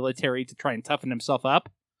joined the military to try and toughen himself up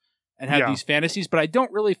and have these fantasies, but I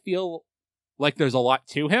don't really feel like there's a lot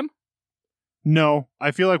to him. No, I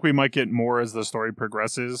feel like we might get more as the story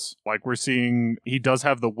progresses. Like, we're seeing he does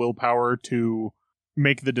have the willpower to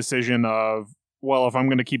make the decision of, well, if I'm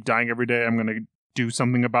going to keep dying every day, I'm going to do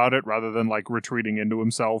something about it rather than like retreating into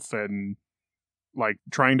himself and like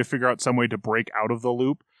trying to figure out some way to break out of the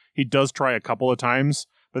loop. He does try a couple of times,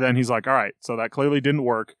 but then he's like, all right, so that clearly didn't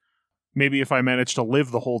work. Maybe if I manage to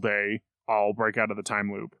live the whole day, I'll break out of the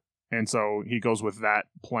time loop. And so he goes with that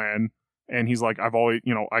plan. And he's like, I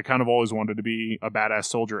kind of always wanted to be a badass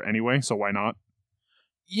soldier anyway, so why not?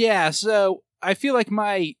 Yeah, so I feel like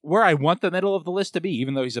where I want the middle of the list to be,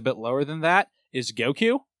 even though he's a bit lower than that, is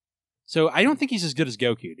Goku. So I don't think he's as good as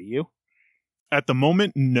Goku, do you? At the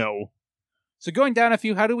moment, no. So going down a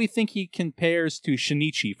few, how do we think he compares to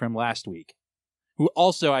Shinichi from last week? Who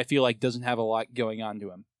also, I feel like, doesn't have a lot going on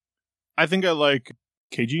to him. I think I like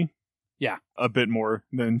Keiji. Yeah. A bit more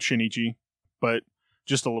than Shinichi, but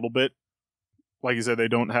just a little bit. Like you said, they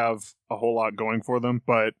don't have a whole lot going for them,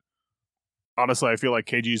 but honestly, I feel like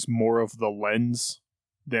Keiji's more of the lens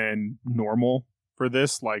than normal for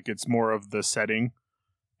this. Like, it's more of the setting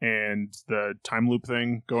and the time loop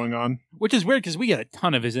thing going on. Which is weird, because we get a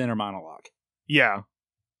ton of his inner monologue. Yeah.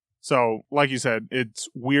 So, like you said, it's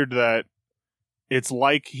weird that it's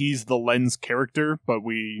like he's the Lens character, but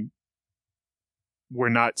we're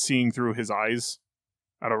not seeing through his eyes.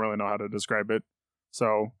 I don't really know how to describe it.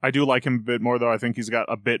 So, I do like him a bit more, though. I think he's got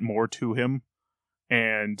a bit more to him.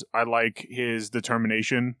 And I like his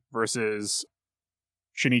determination versus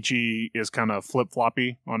Shinichi is kind of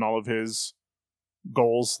flip-floppy on all of his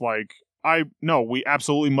goals. Like, we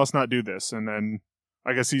absolutely must not do this. And then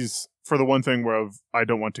I guess he's, for the one thing where I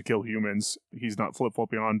don't want to kill humans, he's not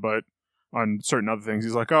flip-floppy on, but on certain other things,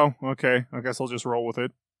 he's like, oh, okay, I guess I'll just roll with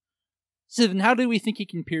it. So then how do we think he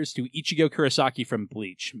compares to Ichigo Kurosaki from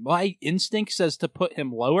Bleach? My instinct says to put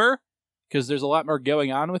him lower, because there's a lot more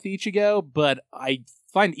going on with Ichigo, but I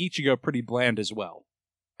find Ichigo pretty bland as well.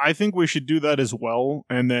 I think we should do that as well,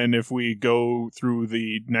 and then if we go through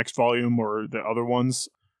the next volume or the other ones,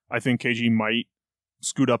 I think Keiji might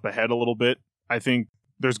scoot up ahead a little bit. I think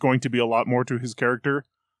there's going to be a lot more to his character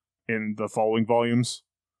in the following volumes,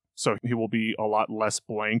 so he will be a lot less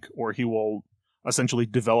blank, or he will essentially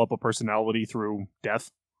develop a personality through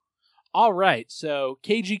death. All right, so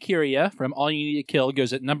Keiji Kiriya from All You Need to Kill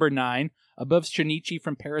goes at number 9, above Shinichi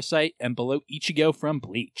from Parasite, and below Ichigo from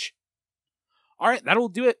Bleach. All right, that'll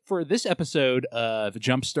do it for this episode of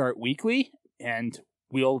Jumpstart Weekly, and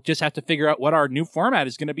we'll just have to figure out what our new format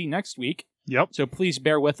is going to be next week. Yep. So please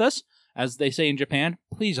bear with us. As they say in Japan,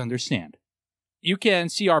 please understand. You can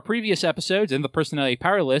see our previous episodes and the Personality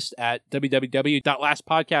Power List at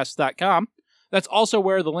www.lastpodcast.com. That's also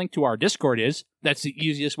where the link to our Discord is. That's the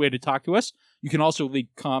easiest way to talk to us. You can also leave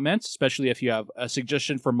comments, especially if you have a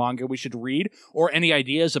suggestion for manga we should read, or any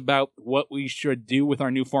ideas about what we should do with our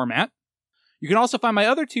new format. You can also find my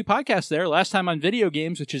other 2 podcasts there, Last Time on Video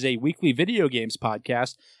Games, which is a weekly video games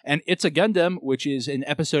podcast, and It's a Gundam, which is an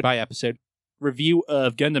episode-by-episode review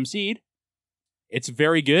of Gundam Seed. It's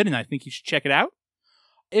very good, and I think you should check it out.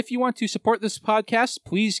 If you want to support this podcast,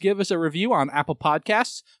 please give us a review on Apple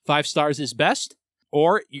Podcasts. 5 stars is best.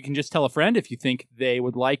 Or you can just tell a friend if you think they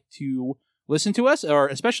would like to listen to us, or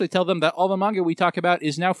especially tell them that all the manga we talk about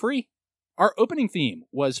is now free. Our opening theme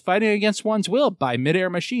was Fighting Against One's Will by Midair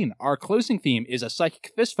Machine. Our closing theme is A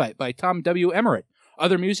Psychic Fistfight by Tom W. Emmerich.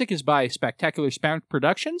 Other music is by Spectacular Sound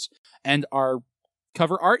Productions, and our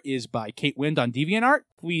cover art is by Kate Wind on DeviantArt.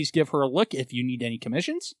 Please give her a look if you need any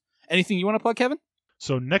commissions. Anything you want to plug, Kevin?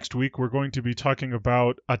 So next week, we're going to be talking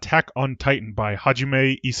about Attack on Titan by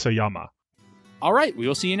Hajime Isayama. All right, we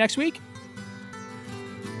will see you next week.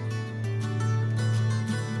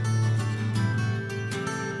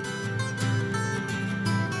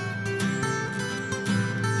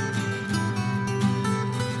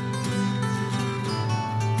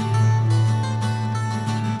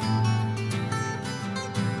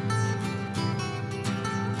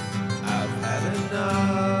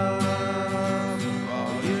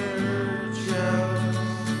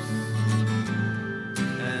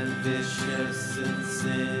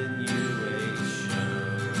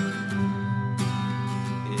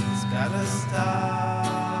 Gotta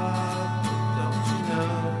stop, don't you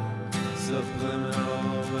know?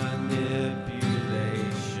 Subliminal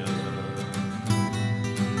manipulation.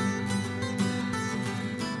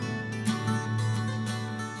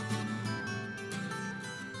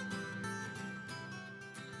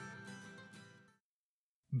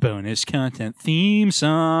 Bonus content theme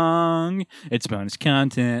song. It's bonus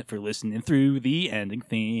content for listening through the ending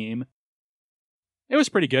theme. It was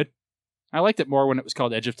pretty good. I liked it more when it was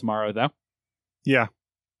called Edge of Tomorrow, though. Yeah,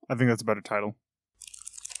 I think that's a better title.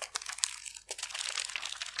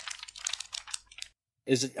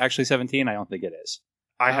 Is it actually 17? I don't think it is.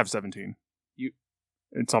 I have 17.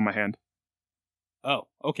 It's on my hand. Oh,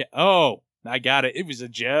 okay. Oh, I got it. It was a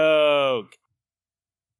joke.